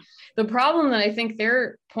society. Exactly. The problem that I think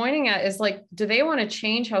they're pointing at is like, do they want to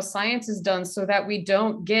change how science is done so that we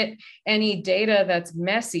don't get any data that's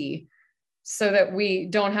messy, so that we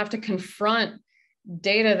don't have to confront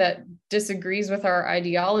data that disagrees with our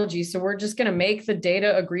ideology? So we're just going to make the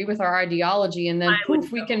data agree with our ideology, and then poof,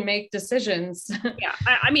 we can make decisions. Yeah,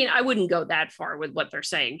 I wouldn't go that far with what they're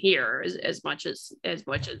saying here, as much as get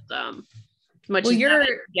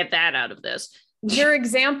that out of this. Your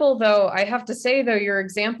example, though, I have to say, though, your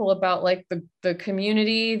example about like the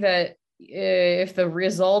community, that if the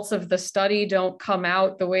results of the study don't come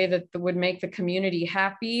out the way that would make the community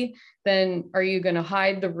happy, then are you going to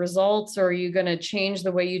hide the results, or are you going to change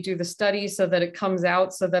the way you do the study so that it comes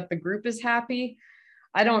out so that the group is happy?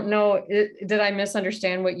 I don't know. Did I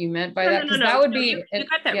misunderstand what you meant by that? Because that would be. You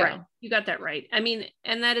got that right. You got that right. I mean,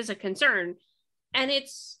 and that is a concern, and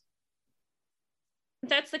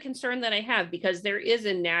that's the concern that I have, because there is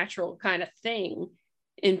a natural kind of thing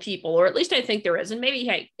in people, or at least I think there is. And maybe,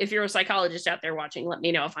 hey, if you're a psychologist out there watching, let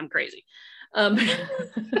me know if I'm crazy.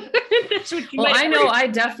 That's what you I know I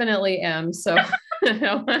definitely am. So,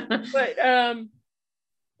 but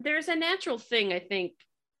there's a natural thing, I think,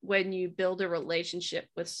 when you build a relationship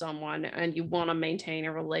with someone and you want to maintain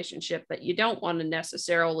a relationship, that you don't want to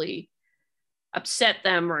necessarily upset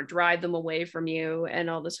them or drive them away from you and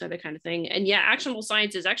all this other kind of thing. And yeah, actionable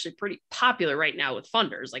science is actually pretty popular right now with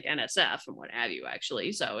funders like NSF and what have you,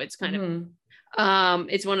 actually. So it's kind of,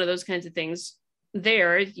 it's one of those kinds of things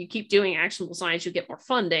there. If you keep doing actionable science, you get more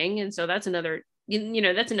funding. And so that's another,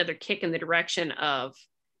 that's another kick in the direction of,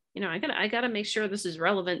 I gotta make sure this is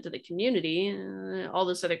relevant to the community, all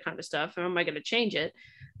this other kind of stuff. How am I going to change it?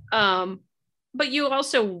 But you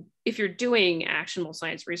also, if you're doing actionable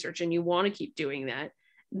science research and you want to keep doing that,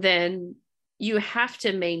 then you have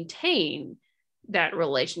to maintain that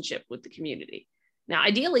relationship with the community. Now,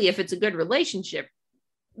 ideally, if it's a good relationship,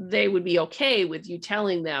 they would be okay with you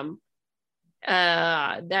telling them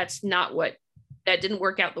that didn't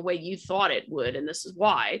work out the way you thought it would, and this is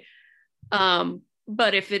why.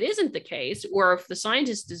 But if it isn't the case, or if the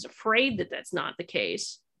scientist is afraid that that's not the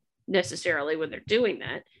case necessarily when they're doing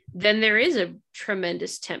that, then there is a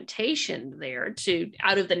tremendous temptation there to,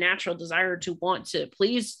 out of the natural desire to want to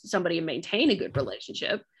please somebody and maintain a good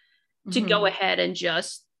relationship, to go ahead and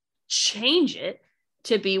just change it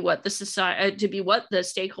to be what the society, to be what the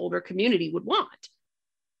stakeholder community would want.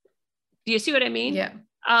 Do you see what I mean? Yeah.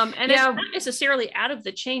 And it's not necessarily out of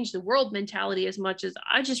the change the world mentality as much as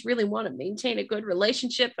I just really want to maintain a good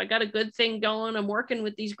relationship. I got a good thing going. I'm working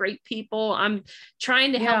with these great people. I'm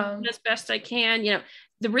trying to help them as best I can. You know,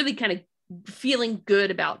 the really kind of feeling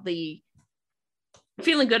good about the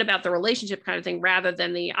relationship kind of thing, rather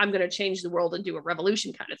than the I'm going to change the world and do a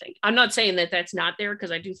revolution kind of thing. I'm not saying that that's not there,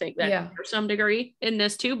 because I do think that to some degree in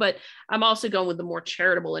this too, but I'm also going with the more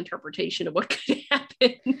charitable interpretation of what could happen.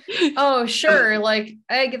 Oh, sure. Like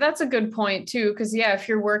that's a good point too. Cause if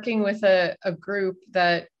you're working with a group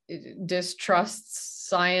that distrusts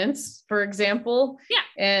science, for example,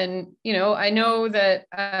 and I know that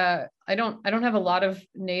I don't have a lot of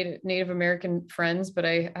Native American friends, but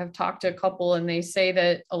I have talked to a couple, and they say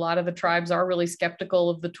that a lot of the tribes are really skeptical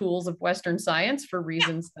of the tools of Western science for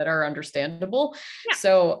reasons that are understandable.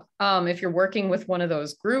 So if you're working with one of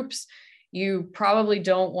those groups, you probably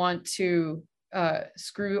don't want to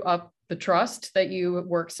screw up the trust that you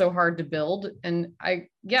work so hard to build. And I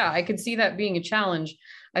could see that being a challenge.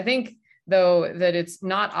 I think though that it's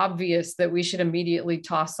not obvious that we should immediately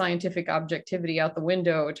toss scientific objectivity out the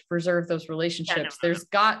window to preserve those relationships. There's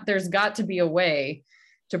got to be a way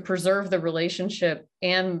to preserve the relationship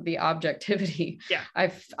and the objectivity.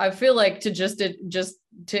 I feel like to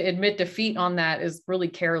admit defeat on that is really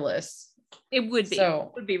careless. It would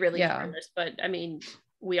be really careless. But I mean,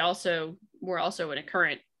 we're also in a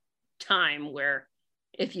current time where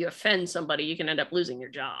if you offend somebody, you can end up losing your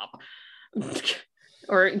job.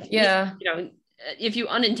 Or if you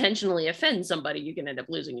unintentionally offend somebody, you can end up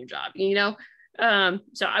losing your job,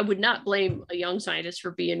 so I would not blame a young scientist for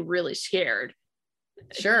being really scared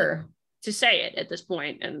to say it at this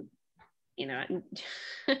point. And I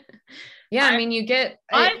mean, you get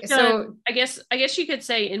I guess you could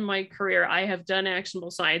say in my career I have done actionable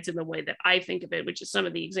science in the way that I think of it, which is some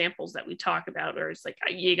of the examples that we talk about, or it's like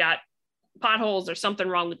you got potholes or something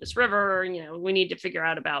wrong with this river, we need to figure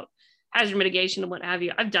out about hazard mitigation and what have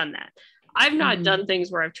you. I've done that. I've not done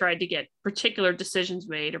things where I've tried to get particular decisions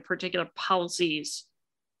made or particular policies,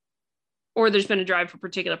 or there's been a drive for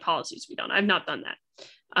particular policies to be done. I've not done that.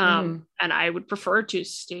 And I would prefer to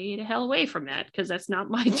stay the hell away from that, because that's not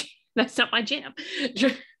my jam.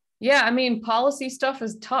 Yeah, I mean, policy stuff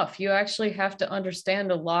is tough. You actually have to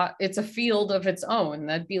understand a lot. It's a field of its own.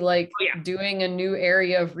 That'd be like doing a new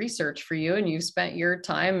area of research for you, and you've spent your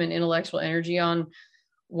time and intellectual energy on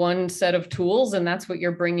one set of tools, and that's what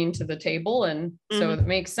you're bringing to the table. And so it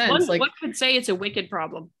makes sense. One could say it's a wicked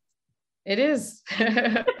problem. It is.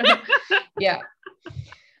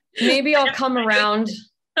 Maybe I'll come around.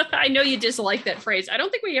 I know you dislike that phrase. I don't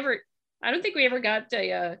think we ever got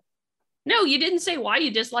a no, you didn't say why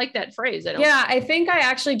you dislike that phrase. I think I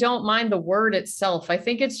actually don't mind the word itself. I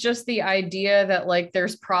think it's just the idea that like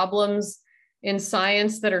there's problems in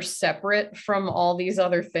science that are separate from all these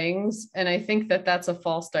other things. And I think that that's a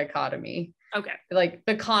false dichotomy. Okay. Like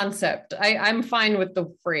the concept, I'm fine with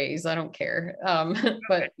the phrase. I don't care.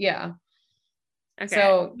 But yeah. Okay.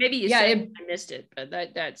 So maybe you said I missed it, but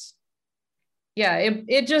that's. Yeah.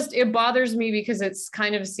 It bothers me because it's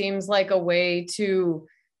kind of seems like a way to,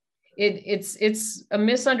 it's a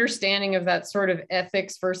misunderstanding of that sort of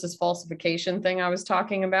ethics versus falsification thing I was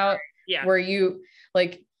talking about. Yeah. Where you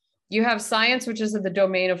have science, which is in the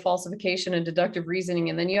domain of falsification and deductive reasoning.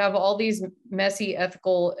 And then you have all these messy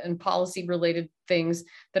ethical and policy related things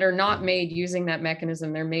that are not made using that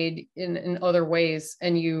mechanism. They're made in other ways.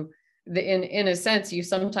 And in a sense, you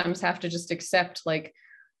sometimes have to just accept like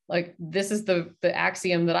this is the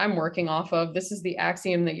axiom that I'm working off of. This is the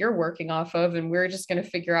axiom that you're working off of. And we're just going to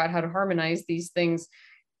figure out how to harmonize these things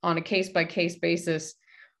on a case by case basis.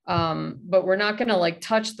 But we're not going to like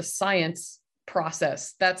touch the science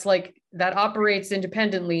process. That's like, that operates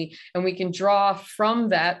independently, and we can draw from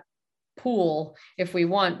that pool if we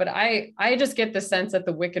want. But I just get the sense that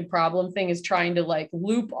the wicked problem thing is trying to like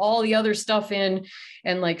loop all the other stuff in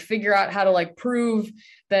and like figure out how to like prove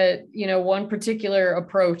that, you know, one particular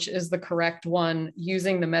approach is the correct one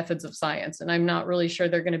using the methods of science. And I'm not really sure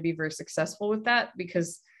they're going to be very successful with that,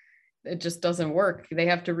 because it just doesn't work. They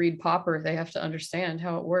have to read Popper. They have to understand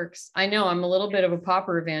how it works. I know I'm a little bit of a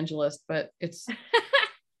Popper evangelist, but it's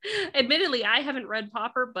admittedly, I haven't read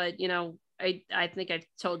Popper, but you know, I think I've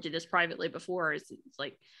told you this privately before. It's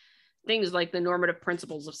like things like the normative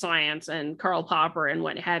principles of science and Karl Popper and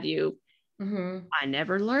what have you. Mm-hmm. I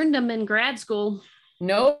never learned them in grad school.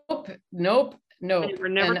 Nope. And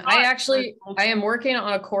I am working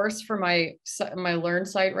on a course for my Learn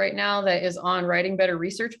site right now that is on writing better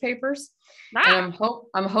research papers. And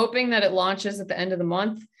I'm hoping that it launches at the end of the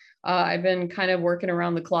month. I've been kind of working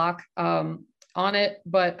around the clock on it,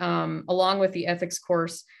 but along with the ethics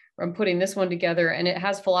course, I'm putting this one together, and it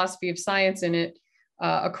has philosophy of science in it,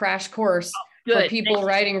 a crash course for people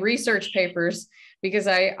writing research papers, because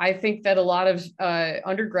I think that a lot of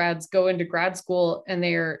undergrads go into grad school and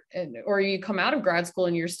or you come out of grad school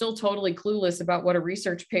and you're still totally clueless about what a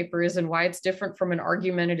research paper is and why it's different from an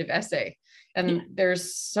argumentative essay. And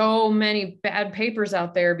there's so many bad papers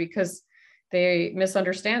out there because they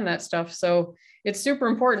misunderstand that stuff. So it's super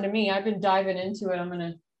important to me. I've been diving into it. I'm going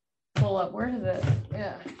to pull up, where is it?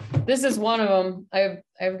 Yeah, this is one of them.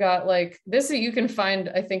 I've got like this, you can find,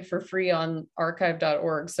 I think, for free on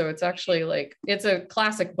archive.org. So it's actually like, it's a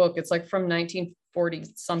classic book. It's like from 1940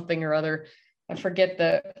 something or other. I forget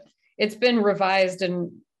it's been revised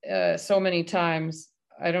in so many times.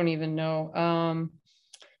 I don't even know.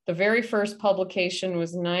 The very first publication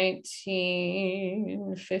was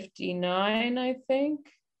 1959, I think.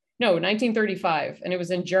 No, 1935. And it was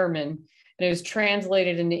in German. And it was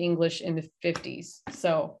translated into English in the 50s.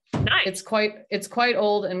 So nice. It's quite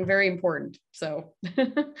old and very important. So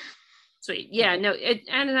sweet. Yeah, no,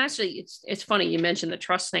 and actually it's funny you mentioned the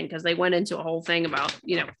trust thing, because they went into a whole thing about,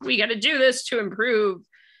 you know, we got to do this to improve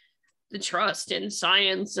the trust in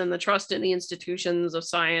science and the trust in the institutions of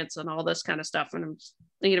science and all this kind of stuff. And I'm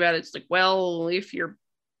thinking about it, it's like, well, if you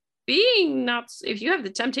have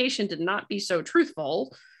the temptation to not be so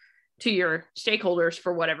truthful to your stakeholders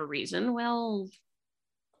for whatever reason, well,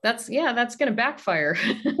 that's going to backfire.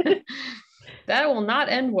 That will not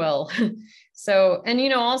end well. So, and, you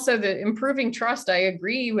know, also the improving trust, I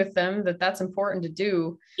agree with them that that's important to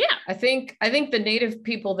do. Yeah. I think the Native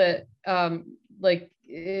people that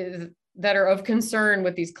that are of concern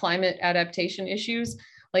with these climate adaptation issues,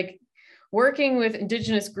 like working with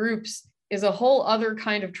Indigenous groups is a whole other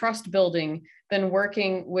kind of trust building than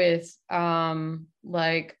working with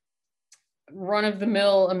like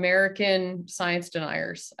run-of-the-mill American science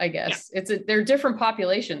deniers, I guess. Yeah. They're different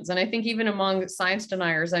populations. And I think even among science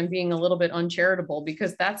deniers, I'm being a little bit uncharitable,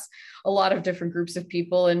 because that's a lot of different groups of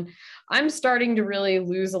people. And I'm starting to really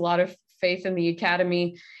lose a lot of faith in the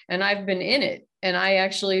academy, and I've been in it. And I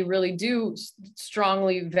actually really do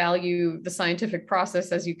strongly value the scientific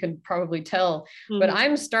process, as you can probably tell. Mm-hmm. But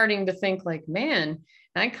I'm starting to think like, man,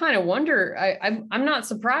 I kind of wonder, I'm not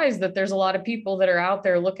surprised that there's a lot of people that are out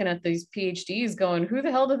there looking at these PhDs going, who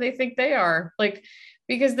the hell do they think they are? Like,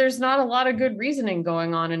 because there's not a lot of good reasoning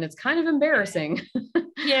going on, and it's kind of embarrassing.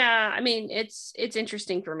 Yeah. I mean, it's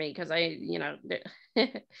interesting for me because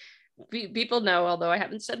people know, although I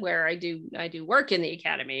haven't said where, I do work in the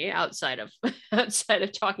academy outside of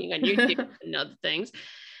talking on YouTube and other things.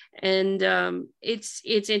 And it's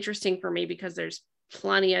interesting for me because there's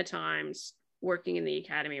plenty of times working in the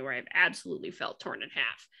academy where I've absolutely felt torn in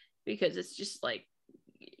half, because it's just like,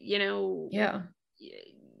 you know, yeah,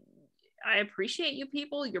 I appreciate you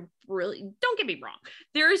people. You're brilliant. Don't get me wrong.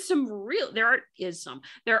 There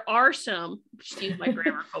are some, excuse my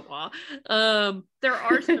grammar, Copa. There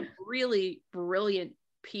are some really brilliant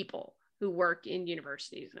people who work in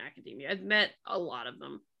universities and academia. I've met a lot of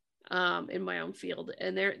them in my own field,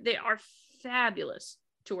 and they are fabulous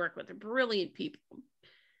to work with. They're brilliant people.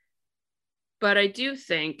 But I do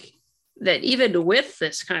think that even with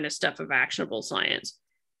this kind of stuff of actionable science,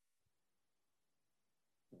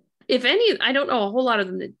 if any, I don't know a whole lot of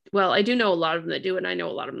them that, well, I do know a lot of them that do, and I know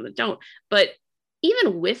a lot of them that don't. But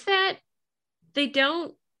even with that, they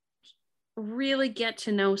don't really get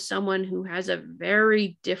to know someone who has a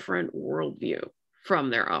very different worldview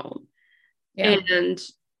from their own. Yeah. And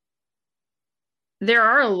there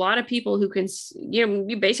are a lot of people who can,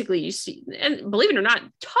 you see, and believe it or not,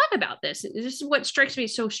 talk about this. This is what strikes me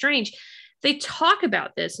so strange. They talk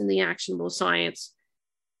about this in the actionable science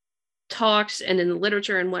talks and in the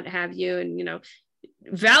literature and what have you. And,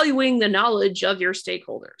 valuing the knowledge of your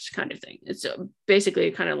stakeholders kind of thing. It's basically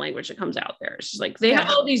a kind of language that comes out there. It's just like they have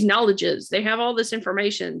all these knowledges, they have all this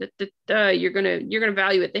information that you're gonna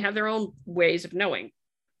value it. They have their own ways of knowing.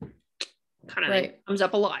 Kind of thing comes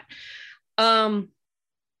up a lot.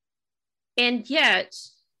 And yet,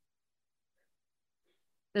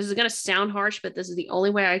 this is gonna sound harsh, but this is the only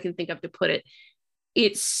way I can think of to put it.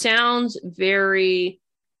 It sounds very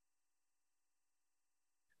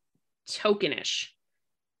tokenish,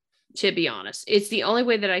 to be honest. It's the only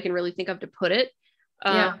way that I can really think of to put it.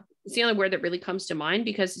 It's the only word that really comes to mind,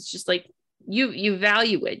 because it's just like you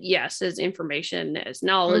value it, yes, as information, as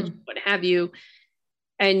knowledge, what have you,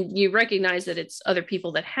 and you recognize that it's other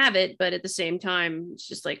people that have it, but at the same time, it's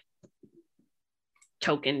just like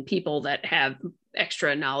token people that have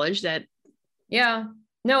extra knowledge that. Yeah.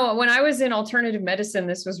 No, when I was in alternative medicine,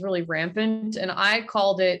 this was really rampant, and I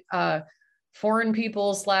called it foreign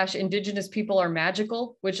people / indigenous people are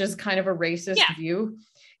magical, which is kind of a racist view.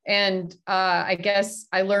 And I guess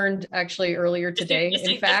I learned actually earlier today,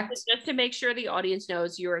 just to make sure the audience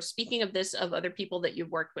knows, you're speaking of this of other people that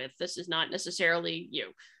you've worked with. This is not necessarily you.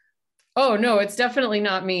 Oh, no, it's definitely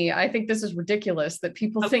not me. I think this is ridiculous that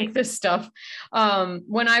people think this stuff.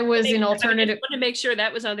 When I was in alternative. I want to make sure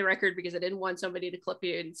that was on the record, because I didn't want somebody to clip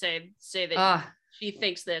you and say that she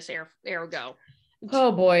thinks this, ergo.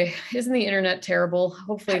 Oh boy, isn't the internet terrible?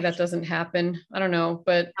 Hopefully that doesn't happen. I don't know,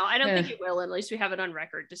 but no, I don't think it will, at least we have it on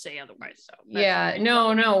record to say otherwise. So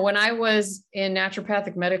no. When I was in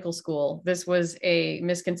naturopathic medical school, this was a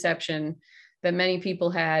misconception that many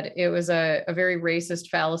people had. It was a very racist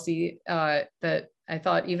fallacy that I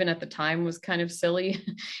thought even at the time was kind of silly.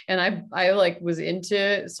 And I like was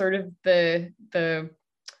into sort of the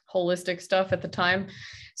holistic stuff at the time.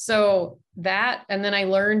 So that, and then I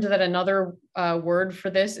learned that another word for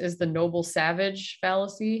this is the noble savage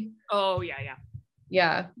fallacy. Oh, yeah.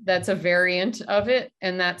 Yeah, that's a variant of it.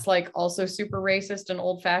 And that's like also super racist and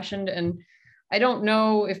old fashioned. And I don't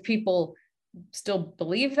know if people still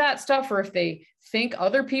believe that stuff or if they think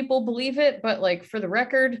other people believe it, but like for the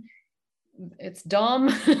record, it's dumb.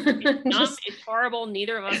 It's horrible.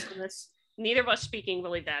 Neither of us speaking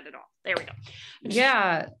believe that at all. There we go.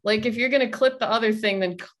 Yeah, like if you're gonna clip the other thing,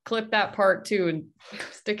 then clip that part too and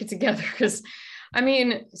stick it together. Because I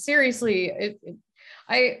mean, seriously,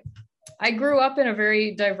 I grew up in a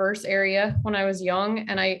very diverse area when I was young,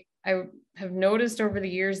 and I have noticed over the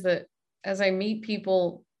years that as I meet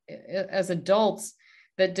people as adults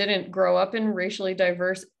that didn't grow up in racially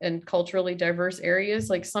diverse and culturally diverse areas,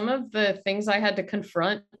 like some of the things I had to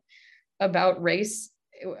confront about race,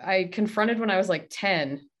 I confronted when I was like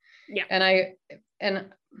 10. Yeah. And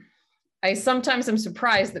I sometimes am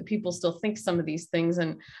surprised that people still think some of these things.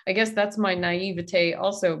 And I guess that's my naivete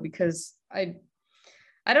also, because I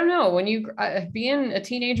don't know, when you being a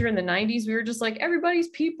teenager in the 90s, we were just like, everybody's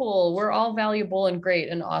people, we're all valuable and great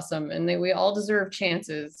and awesome. And we all deserve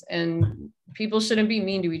chances and people shouldn't be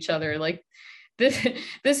mean to each other. Like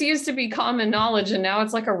this used to be common knowledge, and now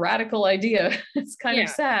it's like a radical idea. It's kind of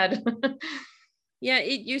sad. Yeah,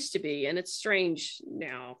 it used to be, and it's strange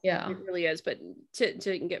now. Yeah, it really is. But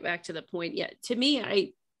to get back to the point, to me,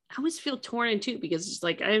 I always feel torn in two, because it's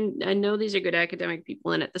like I know these are good academic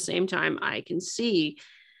people, and at the same time, I can see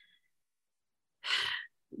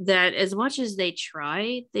that as much as they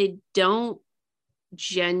try, they don't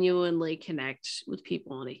genuinely connect with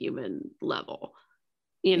people on a human level.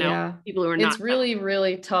 You know, people who are not. It's really,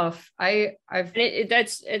 really tough.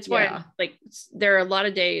 It's why like there are a lot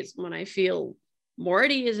of days when I feel more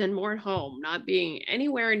at ease and more at home, not being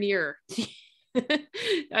anywhere near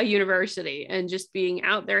a university and just being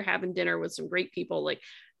out there having dinner with some great people. Like,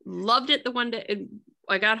 loved it the one day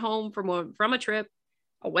I got home from a trip.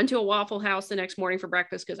 I went to a Waffle House the next morning for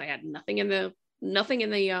breakfast because I had nothing in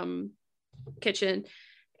the kitchen.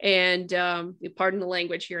 And pardon the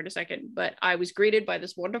language here in a second, but I was greeted by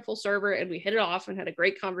this wonderful server, and we hit it off and had a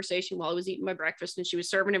great conversation while I was eating my breakfast, and she was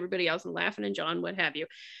serving everybody else and laughing and John, what have you.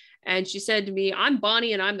 And she said to me, "I'm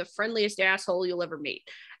Bonnie, and I'm the friendliest asshole you'll ever meet."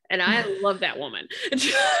 And I love that woman.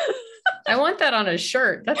 I want that on a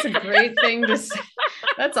shirt. That's a great thing to say.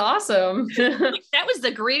 That's awesome. That was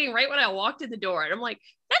the greeting right when I walked in the door. And I'm like,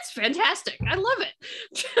 that's fantastic. I love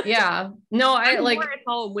it. Yeah. No, I'm like more at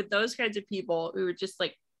home with those kinds of people who are just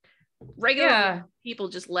like regular people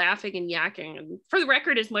just laughing and yakking. And for the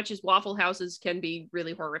record, as much as Waffle Houses can be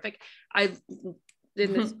really horrific,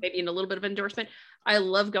 maybe in a little bit of endorsement, I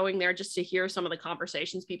love going there just to hear some of the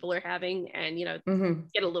conversations people are having and,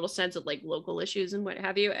 get a little sense of like local issues and what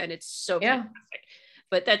have you. And it's so fantastic.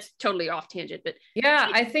 but that's totally off tangent. But yeah,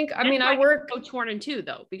 I think, I mean, I work so torn in two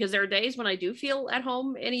though, because there are days when I do feel at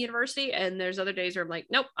home in a university, and there's other days where I'm like,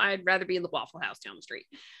 nope, I'd rather be in the Waffle House down the street.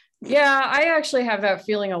 Yeah, I actually have that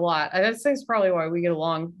feeling a lot. That's probably why we get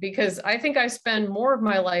along, because I think I spend more of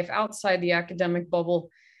my life outside the academic bubble.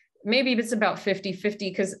 Maybe it's about 50-50,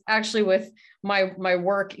 because actually with my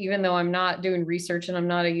work, even though I'm not doing research and I'm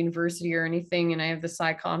not at university or anything, and I have the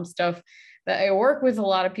SciComm stuff, that I work with a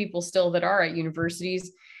lot of people still that are at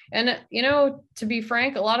universities. And, you know, to be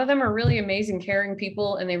frank, a lot of them are really amazing, caring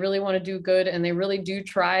people, and they really want to do good. And they really do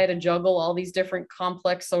try to juggle all these different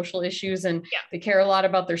complex social issues. And they care a lot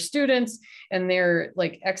about their students, and they're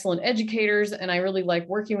like excellent educators. And I really like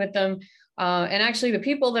working with them. And actually the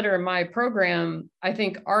people that are in my program, I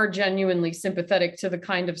think are genuinely sympathetic to the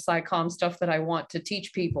kind of SciComm stuff that I want to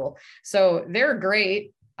teach people. So they're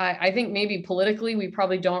great. I think maybe politically we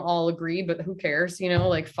probably don't all agree, but who cares, you know,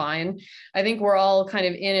 like, fine. I think we're all kind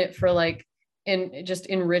of in it for like, in just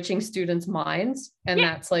enriching students' minds. And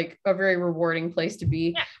that's like a very rewarding place to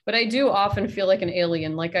be. But I do often feel like an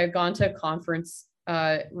alien. Like, I've gone to a conference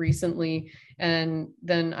recently, and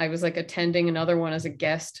then I was like attending another one as a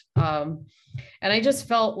guest. And I just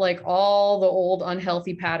felt like all the old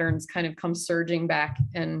unhealthy patterns kind of come surging back,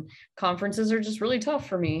 and conferences are just really tough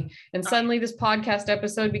for me. And suddenly this podcast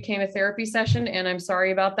episode became a therapy session, and I'm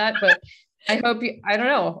sorry about that, but I hope you, I don't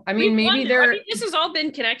know. I mean, maybe this has all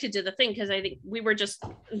been connected to the thing, because I think we were just,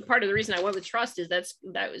 part of the reason I went with trust is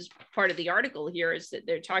that was part of the article here, is that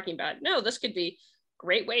they're talking about, no, this could be a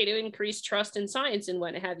great way to increase trust in science and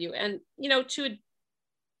what have you. And, you know,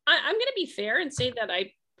 I'm going to be fair and say that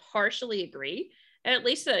I partially agree, and at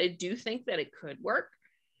least that I do think that it could work.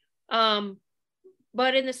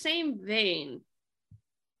 But in the same vein,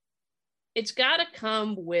 it's got to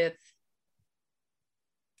come with,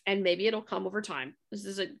 and maybe it'll come over time. This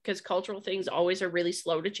is because cultural things always are really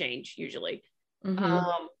slow to change, usually.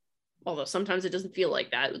 Although sometimes it doesn't feel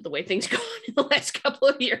like that with the way things go in the last couple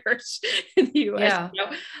of years in the US. You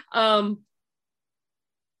know?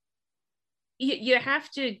 You have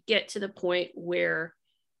to get to the point where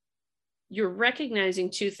you're recognizing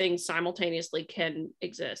two things simultaneously can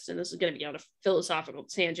exist. And this is going to be on a philosophical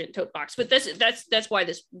tangent tote box, but that's why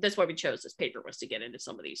we chose this paper, was to get into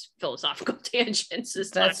some of these philosophical tangents.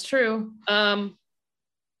 That's true.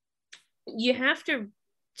 You have to,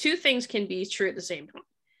 two things can be true at the same time.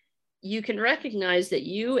 You can recognize that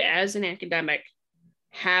you as an academic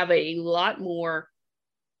have a lot more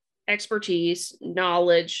expertise,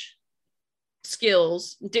 knowledge,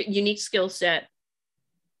 skills, unique skill set,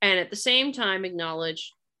 and at the same time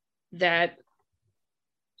acknowledge that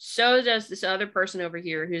so does this other person over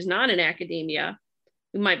here who's not in academia,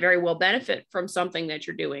 who might very well benefit from something that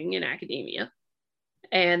you're doing in academia.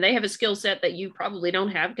 And they have a skill set that you probably don't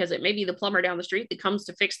have, because it may be the plumber down the street that comes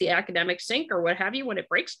to fix the academic sink or what have you when it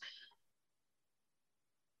breaks.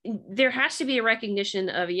 There has to be a recognition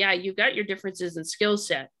of, yeah, you've got your differences in skill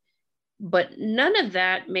set, but none of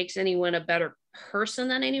that makes anyone a better person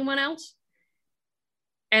than anyone else.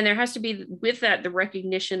 And there has to be, with that, the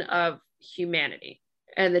recognition of humanity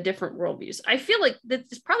and the different worldviews. I feel like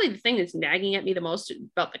that's probably the thing that's nagging at me the most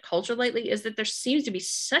about the culture lately, is that there seems to be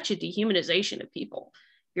such a dehumanization of people.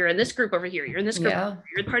 You're in this group over here, you're in this group,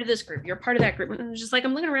 you're part of this group, you're part of that group. And I'm just like,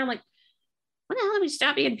 I'm looking around like, when the hell do we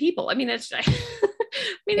stop being people? I mean, that's, I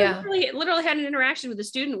literally had an interaction with a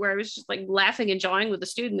student where I was just like laughing and jawing with the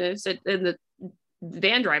student, and the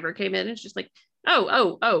van driver came in and it's just like,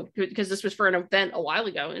 oh, because this was for an event a while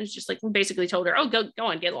ago. And it's just like, we basically told her, oh, go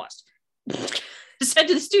on, get lost. Said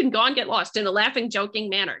to the student, go on, get lost, in a laughing, joking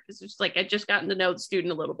manner. Because it's like, I'd just gotten to know the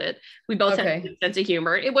student a little bit. We both had a sense of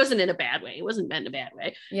humor. It wasn't in a bad way. It wasn't meant in a bad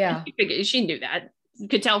way. Yeah. She knew that. You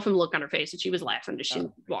could tell from the look on her face that she was laughing as she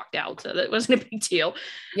walked out. So that wasn't a big deal.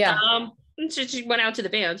 Yeah. And so she went out to the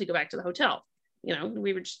van to go back to the hotel. You know,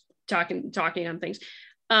 we were just talking on things.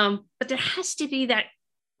 But there has to be that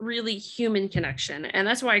really human connection. And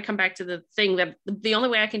that's why I come back to the thing that the only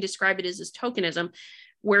way I can describe it is this tokenism,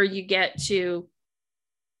 where you get to,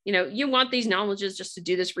 you know, you want these knowledges just to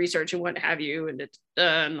do this research and what have you,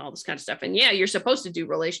 and all this kind of stuff. And yeah, you're supposed to do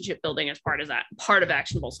relationship building as part of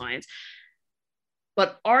actionable science.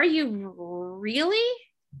 But are you really?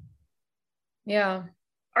 Yeah.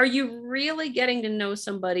 Are you really getting to know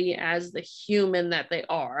somebody as the human that they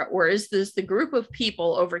are? Or is this the group of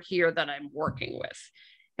people over here that I'm working with?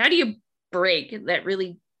 How do you break that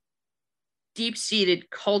really deep-seated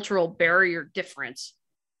cultural barrier difference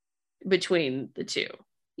between the two?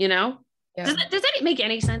 You know? Yeah. Does that make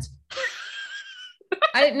any sense?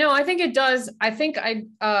 I think it does. I think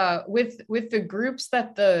with the groups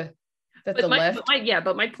that that the left.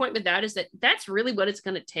 But my point with that is that that's really what it's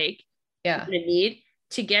going to take. Yeah. Going to need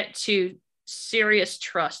to get to serious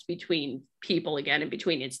trust between people again and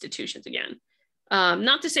between institutions again.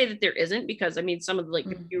 Not to say that there isn't, because I mean, some of the like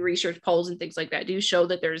new research polls and things like that do show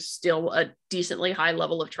that there's still a decently high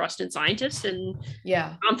level of trust in scientists, and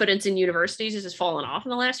confidence in universities has fallen off in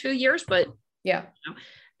the last few years. But yeah, you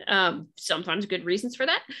know, sometimes good reasons for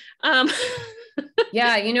that.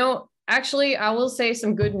 Yeah, you know, actually, I will say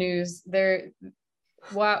some good news there.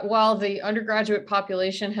 While the undergraduate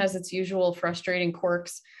population has its usual frustrating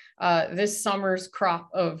quirks, this summer's crop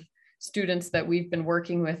of students that we've been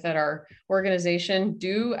working with at our organization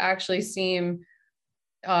do actually seem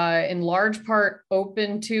in large part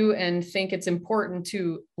open to and think it's important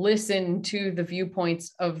to listen to the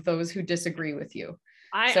viewpoints of those who disagree with you.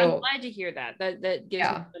 I'm glad to hear that. That gives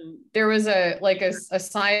me some... There was a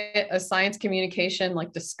science communication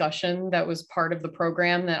like discussion that was part of the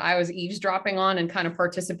program that I was eavesdropping on and kind of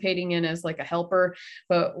participating in as like a helper,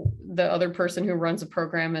 but the other person who runs the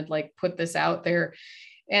program had like put this out there.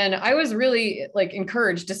 And I was really like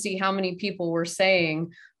encouraged to see how many people were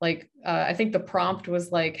saying, like, I think the prompt was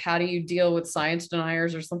like, how do you deal with science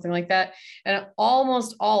deniers or something like that? And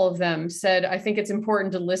almost all of them said, I think it's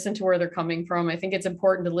important to listen to where they're coming from. I think it's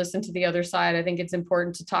important to listen to the other side. I think it's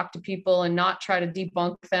important to talk to people and not try to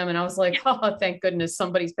debunk them. And I was like, oh, thank goodness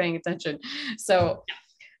somebody's paying attention. So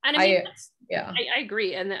and I mean, I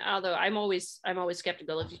agree. And although I'm always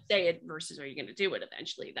skeptical if you say it versus are you going to do it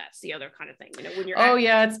eventually. That's the other kind of thing, you know, when you're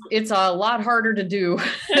it's a lot harder to do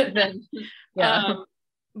than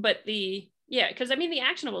but because I mean the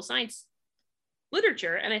actionable science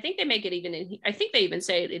literature, and I think they make it even I think they even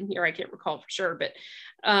say it in here, I can't recall for sure, but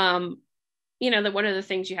you know, that one of the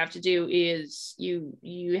things you have to do is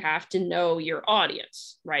you have to know your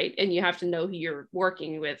audience, right? And you have to know who you're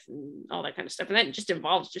working with and all that kind of stuff. And that just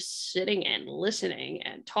involves just sitting and listening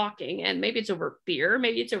and talking. And maybe it's over beer,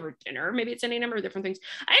 maybe it's over dinner, maybe it's any number of different things.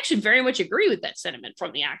 I actually very much agree with that sentiment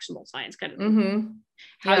from the actionable science kind of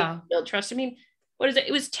how you build trust. I mean, what is it?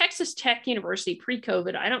 It was Texas Tech University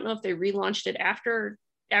pre-COVID. I don't know if they relaunched it after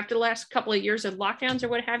the last couple of years of lockdowns or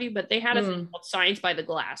what have you, but they had a thing called Science by the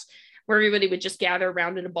Glass, where everybody would just gather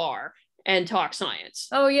around in a bar and talk science.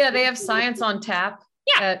 Oh yeah, they have science on tap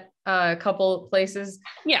at a couple places.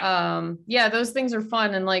 Those things are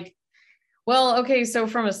fun. And like, well, okay, so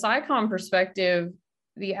from a SciComm perspective,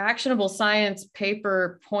 the actionable science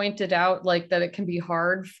paper pointed out like that it can be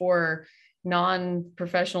hard for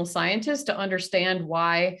non-professional scientists to understand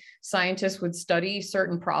why scientists would study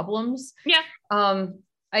certain problems.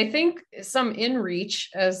 I think some in-reach,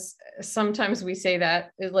 as sometimes we say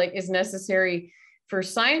that, is necessary for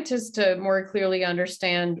scientists to more clearly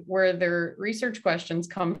understand where their research questions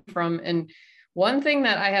come from. And one thing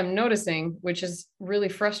that I am noticing, which is really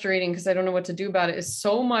frustrating because I don't know what to do about it, is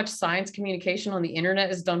so much science communication on the internet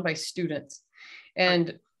is done by students.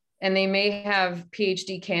 And they may have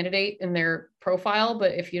PhD candidate in their profile,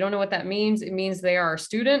 but if you don't know what that means, it means they are a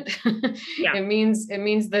student. It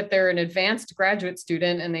means that they're an advanced graduate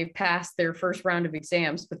student and they've passed their first round of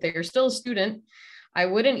exams, but they are still a student. I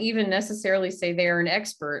wouldn't even necessarily say they are an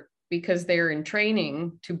expert because they're in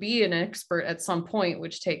training to be an expert at some point,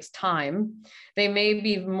 which takes time. They may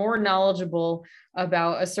be more knowledgeable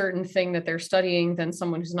about a certain thing that they're studying than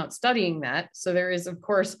someone who's not studying that. So there is, of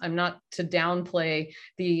course, I'm not to downplay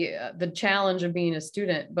the challenge of being a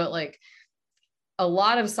student, but like a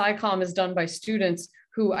lot of SciComm is done by students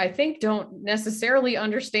who I think don't necessarily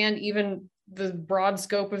understand even the broad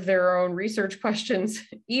scope of their own research questions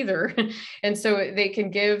either. And so they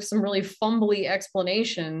can give some really fumbly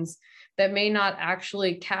explanations that may not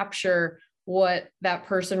actually capture what that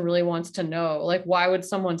person really wants to know. Like, why would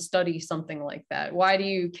someone study something like that? Why do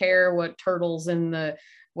you care what turtles in the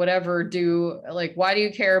whatever do? Like, why do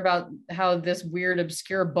you care about how this weird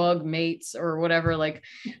obscure bug mates or whatever? Like,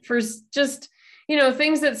 for just, you know,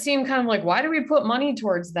 things that seem kind of like, why do we put money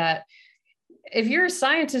towards that? If you're a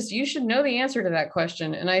scientist, you should know the answer to that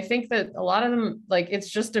question. And I think that a lot of them, like, it's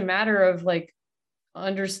just a matter of like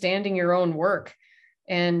understanding your own work.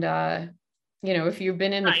 And, you know, if you've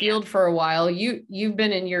been in the field for a while, you've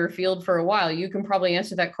been in your field for a while, you can probably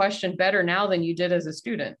answer that question better now than you did as a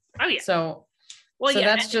student. So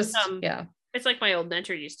that's just, It's like my old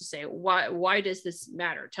mentor used to say, why does this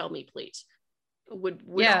matter? Tell me, please. Would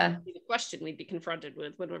be the question we'd be confronted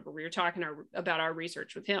with whenever we were talking about our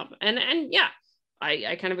research with him. And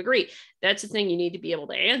I kind of agree. That's the thing you need to be able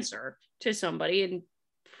to answer to somebody.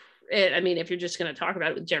 And I mean, if you're just going to talk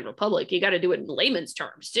about it with general public, you got to do it in layman's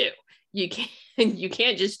terms too. You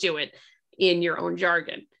can't just do it in your own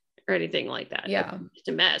jargon or anything like that. Yeah, It's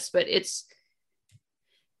a mess, but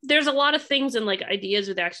there's a lot of things and like ideas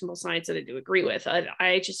with actionable science that I do agree with.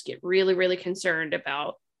 I just get really, really concerned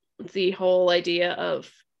about the whole idea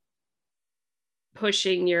of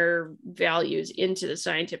pushing your values into the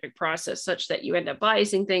scientific process such that you end up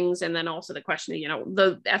biasing things. And then also the question,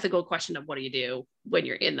 the ethical question of what do you do when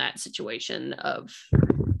you're in that situation of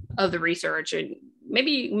the research. And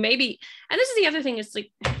maybe, and this is the other thing, is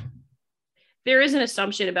like, there is an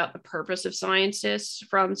assumption about the purpose of scientists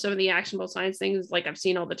from some of the actionable science things. Like I've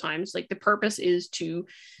seen all the times, like the purpose is to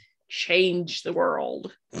change the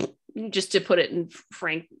world, just to put it in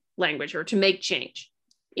frank language, or to make change.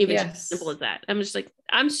 Even as simple as that. I'm just like,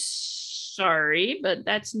 I'm sorry, but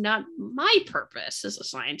that's not my purpose as a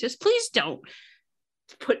scientist. Please don't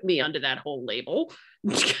put me under that whole label.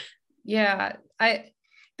 Yeah,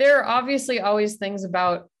 there are obviously always things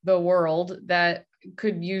about the world that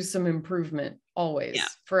could use some improvement, always,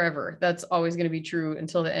 forever. That's always going to be true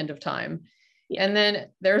until the end of time. Yeah. And then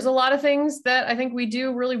there's a lot of things that I think we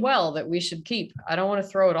do really well that we should keep. I don't want to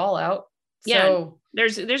throw it all out. Yeah. So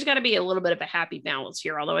there's got to be a little bit of a happy balance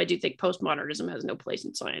here, although I do think postmodernism has no place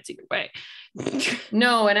in science either way.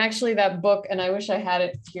 No, and actually that book, and I wish I had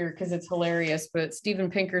it here because it's hilarious, but Steven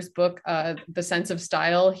Pinker's book, The Sense of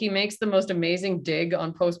Style, he makes the most amazing dig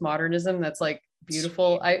on postmodernism that's like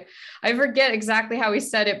beautiful. I forget exactly how he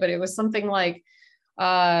said it, but it was something like,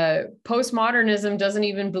 postmodernism doesn't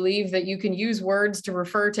even believe that you can use words to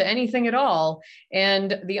refer to anything at all.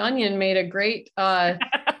 And The Onion made a great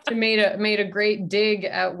made a great dig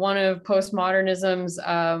at one of postmodernism's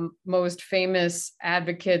most famous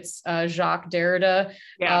advocates, Jacques Derrida.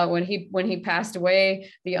 When he passed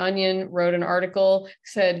away, The Onion wrote an article,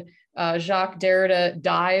 said Jacques Derrida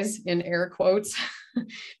dies in air quotes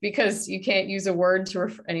because you can't use a word to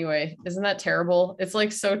refer. Anyway, isn't that terrible? It's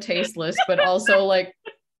like so tasteless, but also like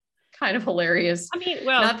kind of hilarious. I mean,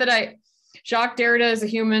 well, not that Jacques Derrida is a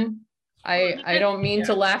human. I don't mean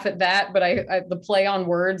to laugh at that, but I the play on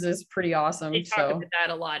words is pretty awesome. They talk about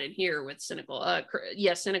that a lot in here with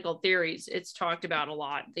cynical theories. It's talked about a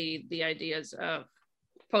lot. The ideas of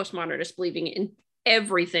postmodernists believing in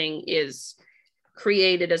everything is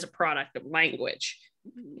created as a product of language.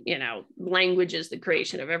 Language is the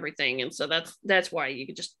creation of everything, and so that's why you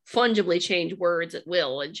can just fungibly change words at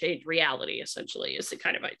will and change reality. Essentially, is the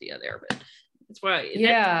kind of idea there. But that's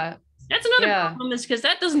why. That's another problem, is because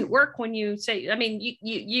that doesn't work when you say, I mean,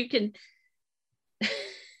 you can,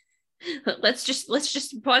 let's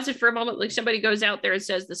just pause it for a moment. Like somebody goes out there and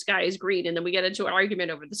says the sky is green, and then we get into an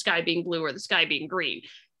argument over the sky being blue or the sky being green.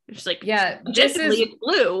 It's like, it's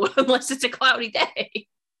blue unless it's a cloudy day.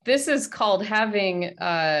 This is called having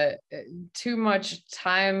too much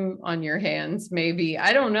time on your hands, maybe.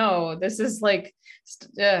 I don't know. This is like,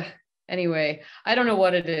 anyway, I don't know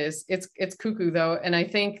what it is. It's cuckoo though. And I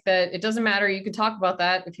think that it doesn't matter. You can talk about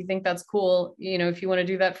that if you think that's cool. If you want to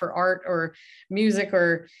do that for art or music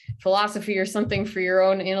or philosophy or something for your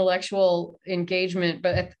own intellectual engagement.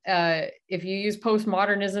 But if you use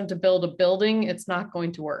postmodernism to build a building, it's not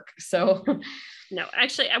going to work. So no,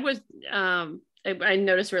 actually I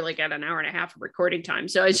noticed we're like at an hour and a half of recording time.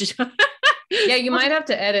 So I just yeah, you might have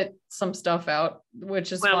to edit some stuff out,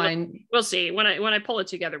 which is fine. We'll see. When I pull it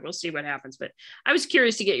together, we'll see what happens. But I was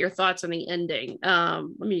curious to get your thoughts on the ending. Let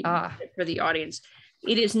me for the audience.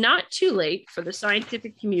 It is not too late for the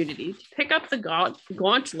scientific community to pick up the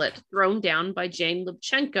gauntlet thrown down by Jane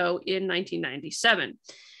Lubchenco in 1997.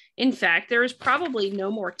 In fact, there is probably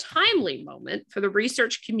no more timely moment for the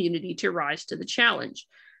research community to rise to the challenge.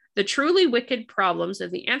 The truly wicked problems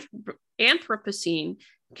of the Anthropocene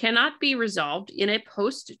cannot be resolved in a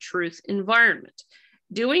post-truth environment.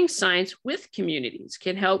 Doing science with communities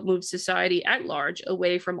can help move society at large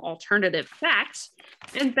away from alternative facts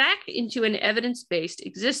and back into an evidence-based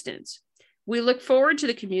existence. We look forward to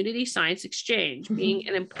the community science exchange being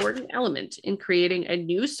an important element in creating a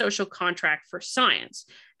new social contract for science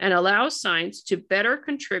and allow science to better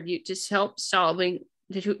contribute to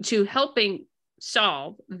helping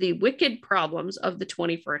solve the wicked problems of the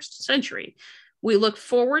 21st century. We look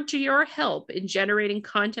forward to your help in generating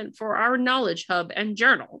content for our Knowledge Hub and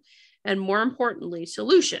journal, and more importantly,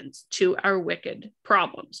 solutions to our wicked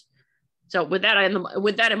problems. So with that in mind,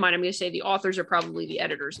 I'm going to say the authors are probably the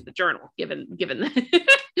editors of the journal, given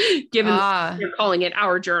you're calling it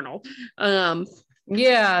our journal.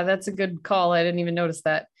 Yeah, that's a good call. I didn't even notice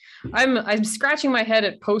that. I'm scratching my head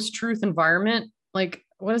at post-truth environment. Like,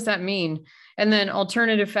 what does that mean? And then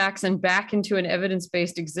alternative facts and back into an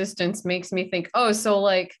evidence-based existence makes me think, oh, so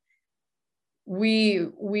like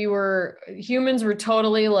humans were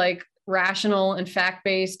totally like rational and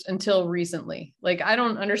fact-based until recently. Like, I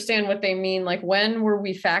don't understand what they mean. Like, when were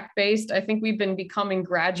we fact-based? I think we've been becoming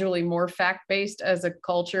gradually more fact-based as a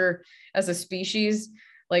culture, as a species,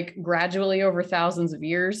 like gradually over thousands of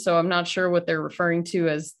years. So I'm not sure what they're referring to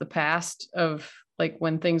as the past of like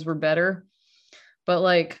when things were better. But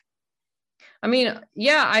like, I mean,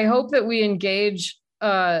 yeah, I hope that we engage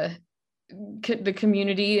the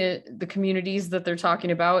communities that they're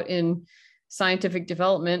talking about in scientific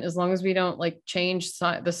development, as long as we don't like change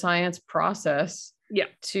the science process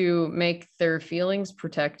to make their feelings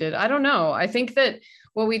protected. I don't know. I think that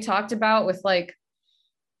what we talked about with like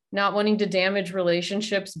not wanting to damage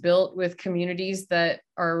relationships built with communities that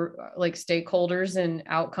are like stakeholders in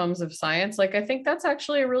outcomes of science, like I think that's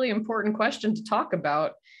actually a really important question to talk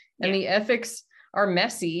about. And the ethics are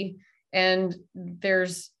messy. And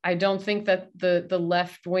I don't think that the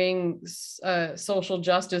left-wing social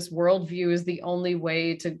justice worldview is the only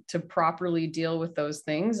way to properly deal with those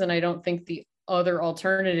things. And I don't think the other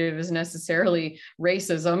alternative is necessarily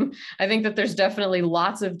racism. I think that there's definitely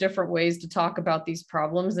lots of different ways to talk about these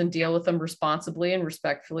problems and deal with them responsibly and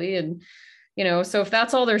respectfully. And, you know, so if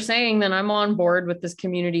that's all they're saying, then I'm on board with this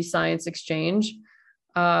community science exchange.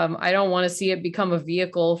 I don't want to see it become a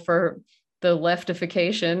vehicle for the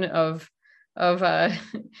leftification of the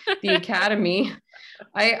academy.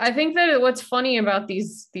 I think that what's funny about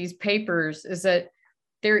these papers is that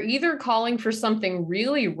they're either calling for something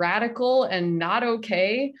really radical and not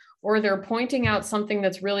okay, or they're pointing out something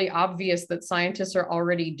that's really obvious that scientists are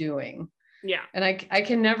already doing. Yeah. And I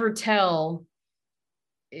can never tell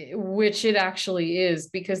which it actually is,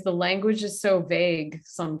 because the language is so vague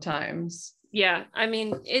sometimes. Yeah. I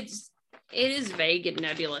mean, it is vague and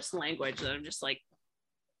nebulous language that I'm just like,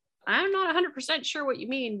 I'm not 100% sure what you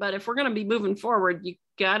mean, but if we're going to be moving forward, you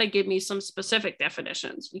got to give me some specific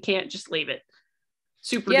definitions. You can't just leave it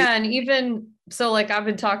super. Yeah. And even so, like I've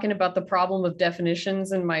been talking about the problem of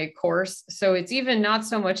definitions in my course. So it's even not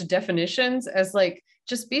so much definitions as like,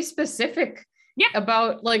 just be specific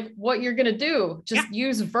about like what you're going to do. Just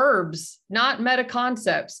use verbs, not meta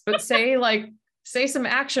concepts, but say some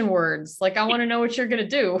action words. Like, I want to know what you're going to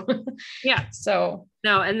do. So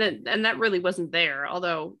no. And that really wasn't there.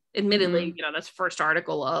 Although admittedly, you know, that's the first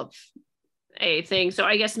article of a thing. So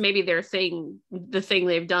I guess maybe the thing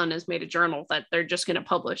they've done is made a journal that they're just going to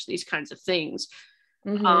publish these kinds of things,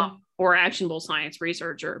 or actionable science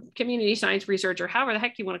research or community science research, or however the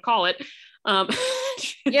heck you want to call it.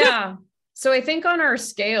 Yeah. So I think on our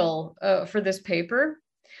scale for this paper,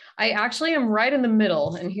 I actually am right in the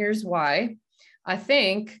middle. And here's why. I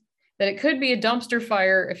think that it could be a dumpster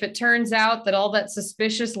fire if it turns out that all that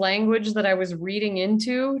suspicious language that I was reading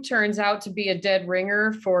into turns out to be a dead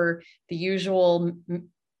ringer for the usual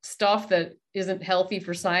stuff that isn't healthy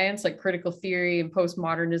for science, like critical theory and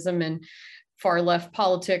postmodernism and far left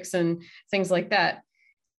politics and things like that.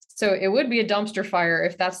 So it would be a dumpster fire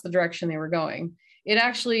if that's the direction they were going. It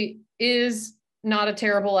actually is not a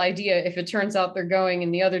terrible idea if it turns out they're going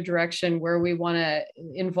in the other direction, where we want to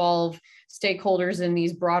involve stakeholders in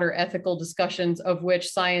these broader ethical discussions, of which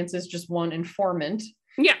science is just one informant.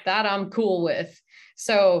 Yeah. That I'm cool with.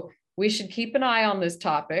 So we should keep an eye on this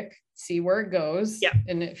topic, see where it goes. Yeah.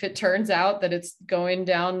 And if it turns out that it's going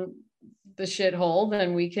down the shithole,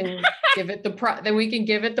 then we can give it the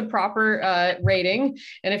proper rating.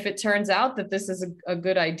 And if it turns out that this is a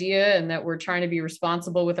good idea and that we're trying to be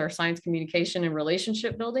responsible with our science communication and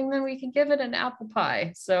relationship building, then we can give it an apple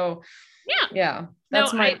pie. So yeah.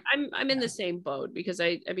 That's I'm in the same boat, because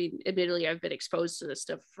I mean, admittedly, I've been exposed to this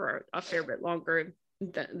stuff for a fair bit longer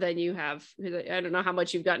than you have. I don't know how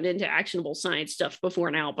much you've gotten into actionable science stuff before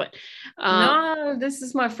now, but no, this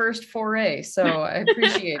is my first foray, so I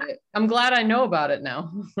appreciate it. I'm glad I know about it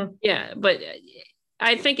now. Yeah, but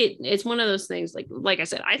I think it's one of those things, like I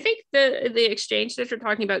said, I think the exchange that you're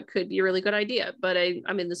talking about could be a really good idea, but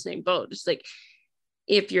I'm in the same boat. It's like,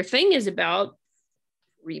 if your thing is about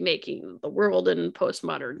remaking the world in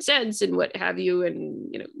postmodern sense and what have you, and,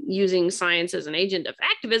 you know, using science as an agent of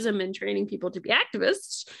activism and training people to be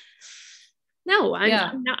activists, no,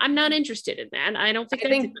 I'm not interested in that. I don't think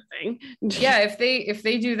that's a good thing. Yeah, if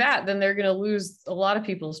they do that, then they're going to lose a lot of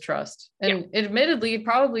people's trust. And admittedly,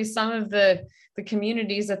 probably some of the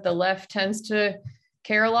communities that the left tends to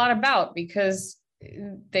care a lot about, because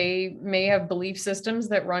they may have belief systems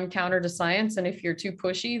that run counter to science. And if you're too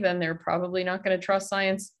pushy, then they're probably not going to trust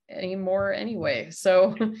science anymore anyway.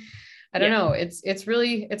 So I don't know.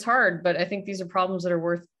 It's hard, but I think these are problems that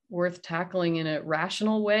are worth tackling in a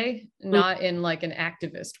rational way, not in like an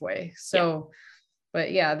activist way. So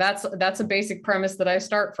But yeah, that's a basic premise that I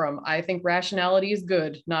start from. I think rationality is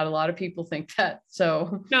good. Not a lot of people think that.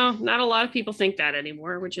 So no, not a lot of people think that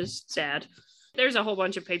anymore, which is sad. There's a whole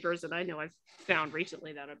bunch of papers that I know I've found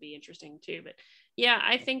recently that would be interesting too. But yeah,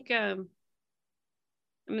 I think I'm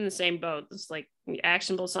in the same boat. It's like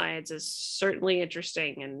actionable science is certainly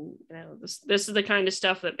interesting, and you know, this is the kind of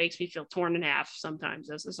stuff that makes me feel torn in half sometimes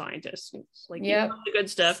as a scientist. It's like, yeah, the good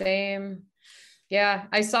stuff. Same. Yeah,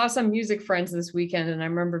 I saw some music friends this weekend, and I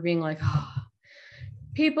remember being like, oh,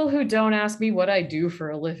 people who don't ask me what I do for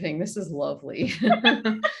a living. This is lovely.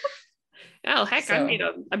 Oh heck, so,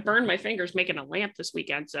 I burned my fingers making a lamp this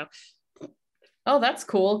weekend. So, oh, that's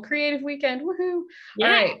cool. Creative weekend. Woohoo! Yeah.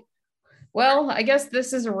 All right. Well, I guess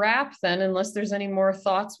this is a wrap then, unless there's any more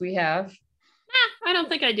thoughts we have. I don't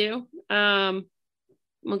think I do.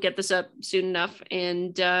 We'll get this up soon enough,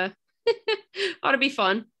 and ought to be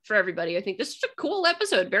fun for everybody. I think this is a cool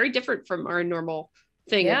episode, very different from our normal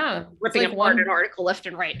thing. Yeah, ripping like apart an article left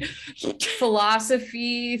and right.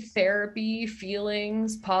 Philosophy, therapy,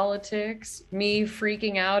 feelings, politics, me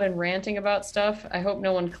freaking out and ranting about stuff. I hope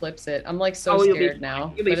no one clips it. I'm like so scared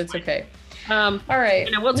now, but it's okay. All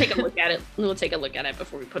right. And we'll take a look at it. We'll take a look at it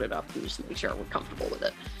before we put it up and just make sure we're comfortable with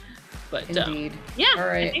it. But indeed. Yeah, all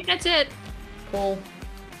right. I think that's it. Cool.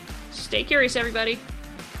 Stay curious, everybody.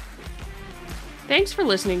 Thanks for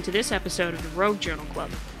listening to this episode of the Rogue Journal Club.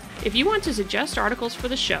 If you want to suggest articles for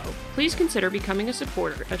the show, please consider becoming a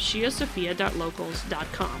supporter of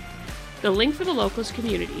shiasophia.locals.com. The link for the Locals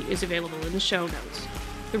community is available in the show notes.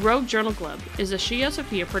 The Rogue Journal Club is a Shia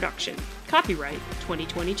Sophia production. Copyright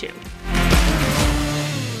 2022.